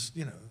afterwards is,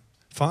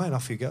 fine,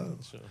 off you go.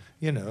 Sure.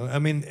 I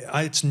mean,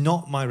 it's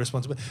not my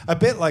responsibility. A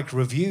bit like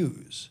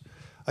reviews.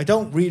 I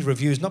don't read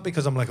reviews, not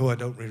because I'm like, oh, I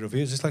don't read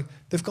reviews. It's like,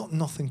 they've got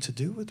nothing to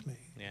do with me.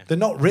 Yeah. They're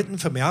not written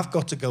for me. I've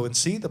got to go and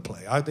see the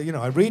play.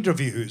 I read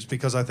reviews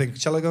because I think,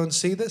 shall I go and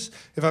see this?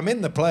 If I'm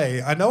in the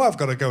play, I know I've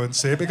got to go and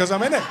see it because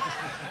I'm in it.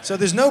 So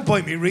there's no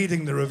point me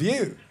reading the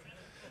review.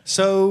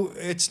 So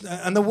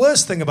and the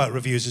worst thing about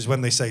reviews is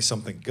when they say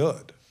something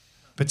good,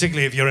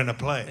 particularly if you're in a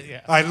play.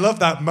 Yeah. I love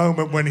that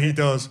moment when he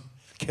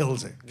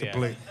kills it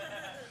completely.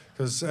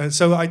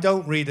 So I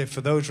don't read it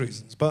for those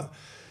reasons. But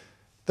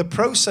the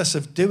process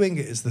of doing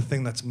it is the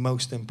thing that's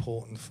most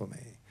important for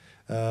me.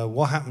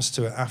 What happens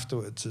to it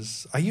afterwards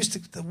is,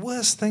 the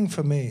worst thing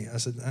for me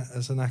as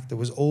an actor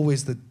was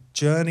always the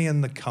journey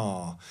in the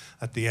car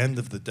at the end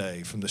of the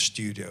day from the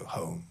studio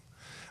home.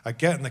 I'd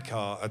get in the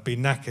car, I'd be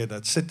knackered,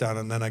 I'd sit down,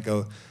 and then I'd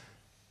go,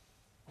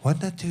 why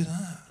did I do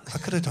that? I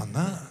could have done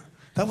that.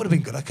 That would have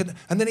been good.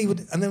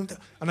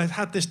 And I'd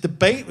had this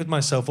debate with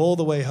myself all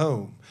the way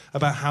home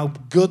about how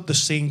good the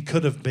scene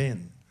could have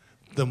been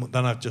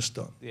than I've just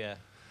done. Yeah.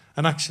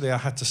 And actually, I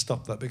had to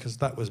stop that because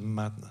that was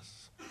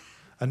madness.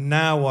 And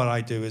now what I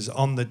do is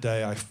on the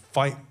day, I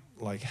fight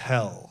like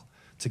hell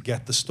to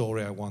get the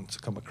story I want to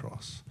come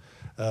across.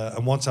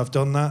 And once I've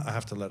done that, I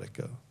have to let it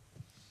go.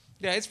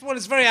 Yeah, it's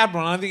very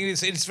admirable. I think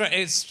it's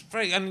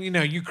very, and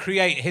you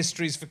create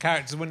histories for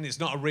characters when it's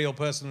not a real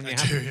person.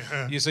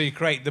 So you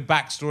create the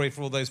backstory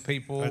for all those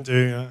people. I do,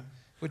 yeah.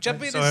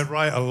 I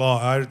write a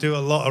lot. I do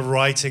a lot of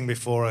writing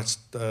before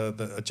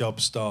a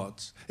job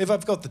starts. If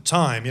I've got the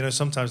time,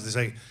 sometimes they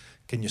say,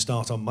 "Can you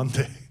start on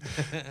Monday?"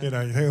 You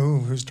think, "Oh,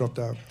 who's dropped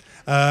out?"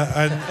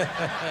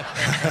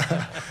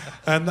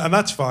 And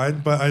that's fine,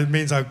 but it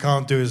means I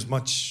can't do as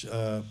much.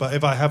 But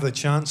if I have the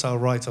chance, I'll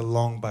write a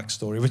long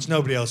backstory, which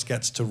nobody else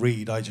gets to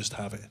read. I just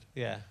have it.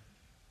 Yeah,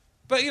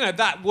 but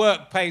that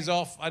work pays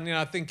off, and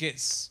I think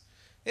it's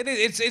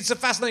a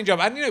fascinating job,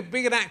 and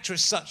being an actor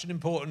is such an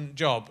important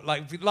job.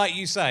 Like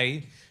you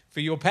say, for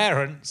your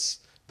parents,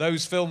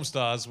 those film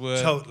stars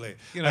were totally.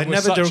 I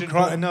never do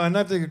cry. No, I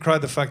never do cry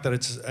the fact that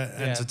it's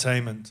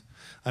entertainment.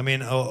 I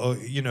mean,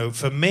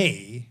 for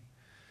me.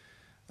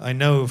 I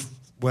know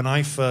when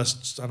I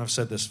first, and I've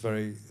said this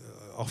very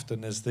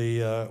often, is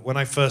when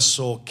I first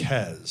saw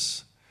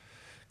Kes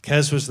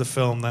was the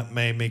film that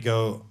made me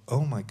go,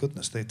 oh my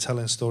goodness, they're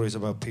telling stories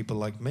about people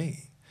like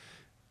me.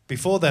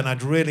 Before then,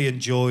 I'd really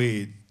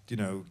enjoyed,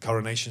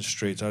 Coronation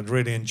Street. I'd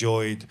really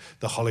enjoyed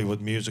the Hollywood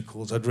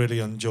musicals. I'd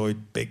really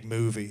enjoyed big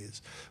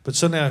movies. But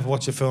suddenly I'd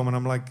watch a film and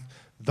I'm like,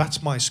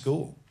 that's my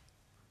school.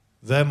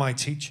 They're my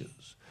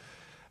teachers.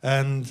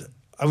 And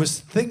I was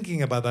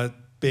thinking about that,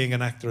 being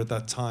an actor at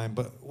that time,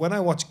 but when I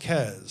watched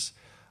Kes,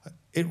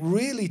 it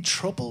really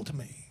troubled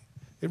me.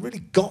 It really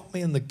got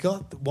me in the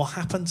gut, what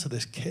happened to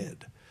this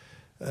kid.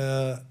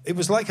 It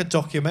was like a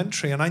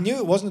documentary, and I knew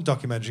it wasn't a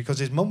documentary because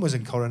his mum was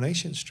in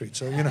Coronation Street,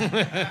 so,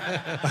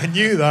 I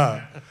knew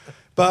that.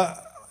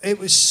 But it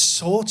was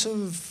sort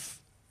of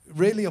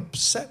really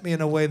upset me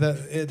in a way that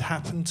it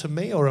happened to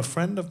me or a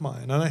friend of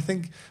mine. And I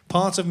think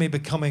part of me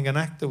becoming an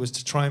actor was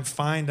to try and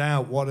find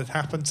out what had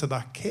happened to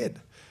that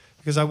kid.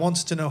 Because I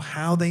wanted to know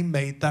how they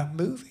made that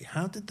movie.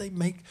 How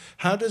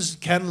does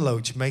Ken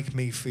Loach make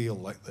me feel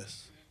like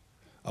this?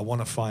 I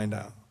want to find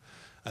out.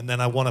 And then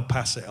I want to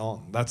pass it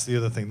on. That's the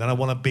other thing. Then I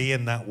want to be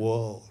in that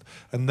world.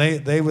 And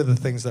they were the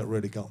things that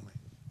really got me.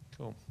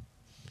 Cool.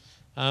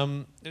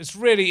 It's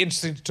really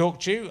interesting to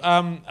talk to you.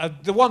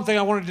 The one thing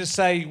I wanted to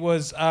say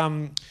was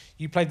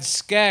you played the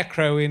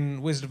Scarecrow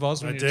in Wizard of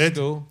Oz when you were at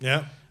school.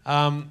 Yeah.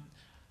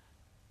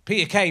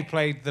 Peter Kay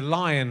played the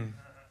Lion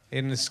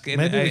in Wizard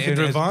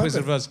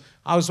of Oz.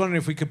 I was wondering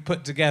if we could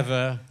put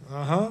together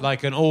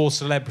like an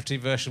all-celebrity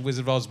version of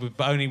Wizard of Oz,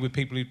 but only with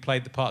people who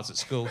played the parts at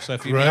school. So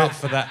if you'd be up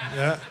for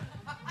that,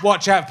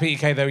 watch out, Peter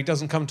Kay. Though he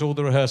doesn't come to all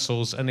the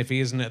rehearsals, and if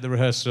he isn't at the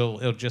rehearsal,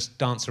 he'll just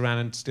dance around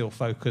and steal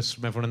focus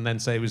from everyone, and then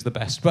say he was the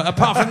best. But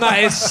apart from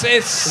that, it's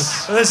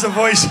there's the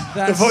voice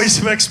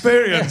of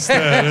experience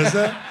there, is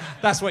there?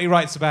 That's what he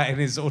writes about in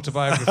his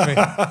autobiography.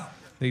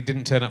 He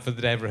didn't turn up for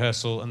the day of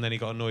rehearsal, and then he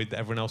got annoyed that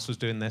everyone else was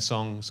doing their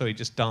song, so he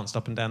just danced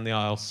up and down the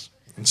aisles.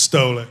 And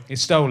stole it. He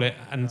stole it,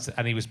 and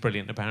he was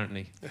brilliant,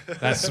 apparently.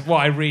 That's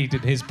what I read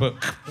in his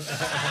book.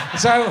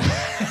 So,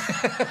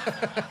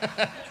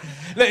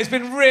 look, it's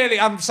been really...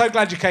 I'm so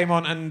glad you came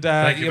on, and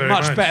you're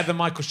much better than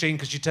Michael Caine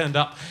because you turned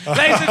up.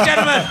 Ladies and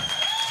gentlemen,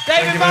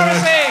 David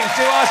Morrissey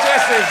to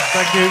RHLSTP.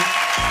 Thank you.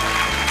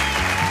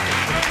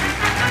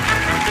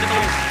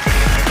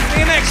 See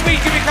you next week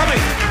if you're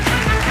coming.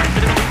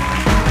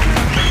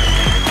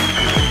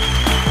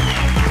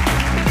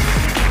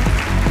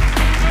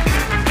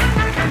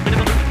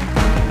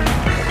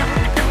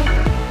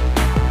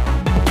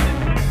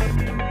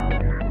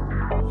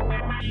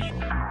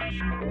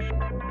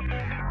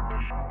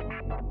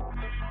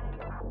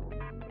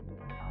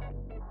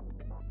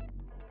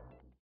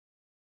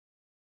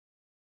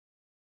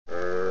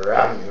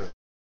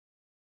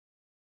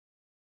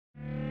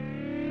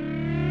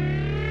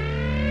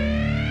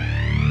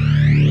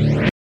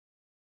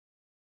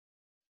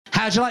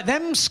 How'd you like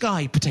them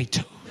sky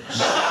potatoes?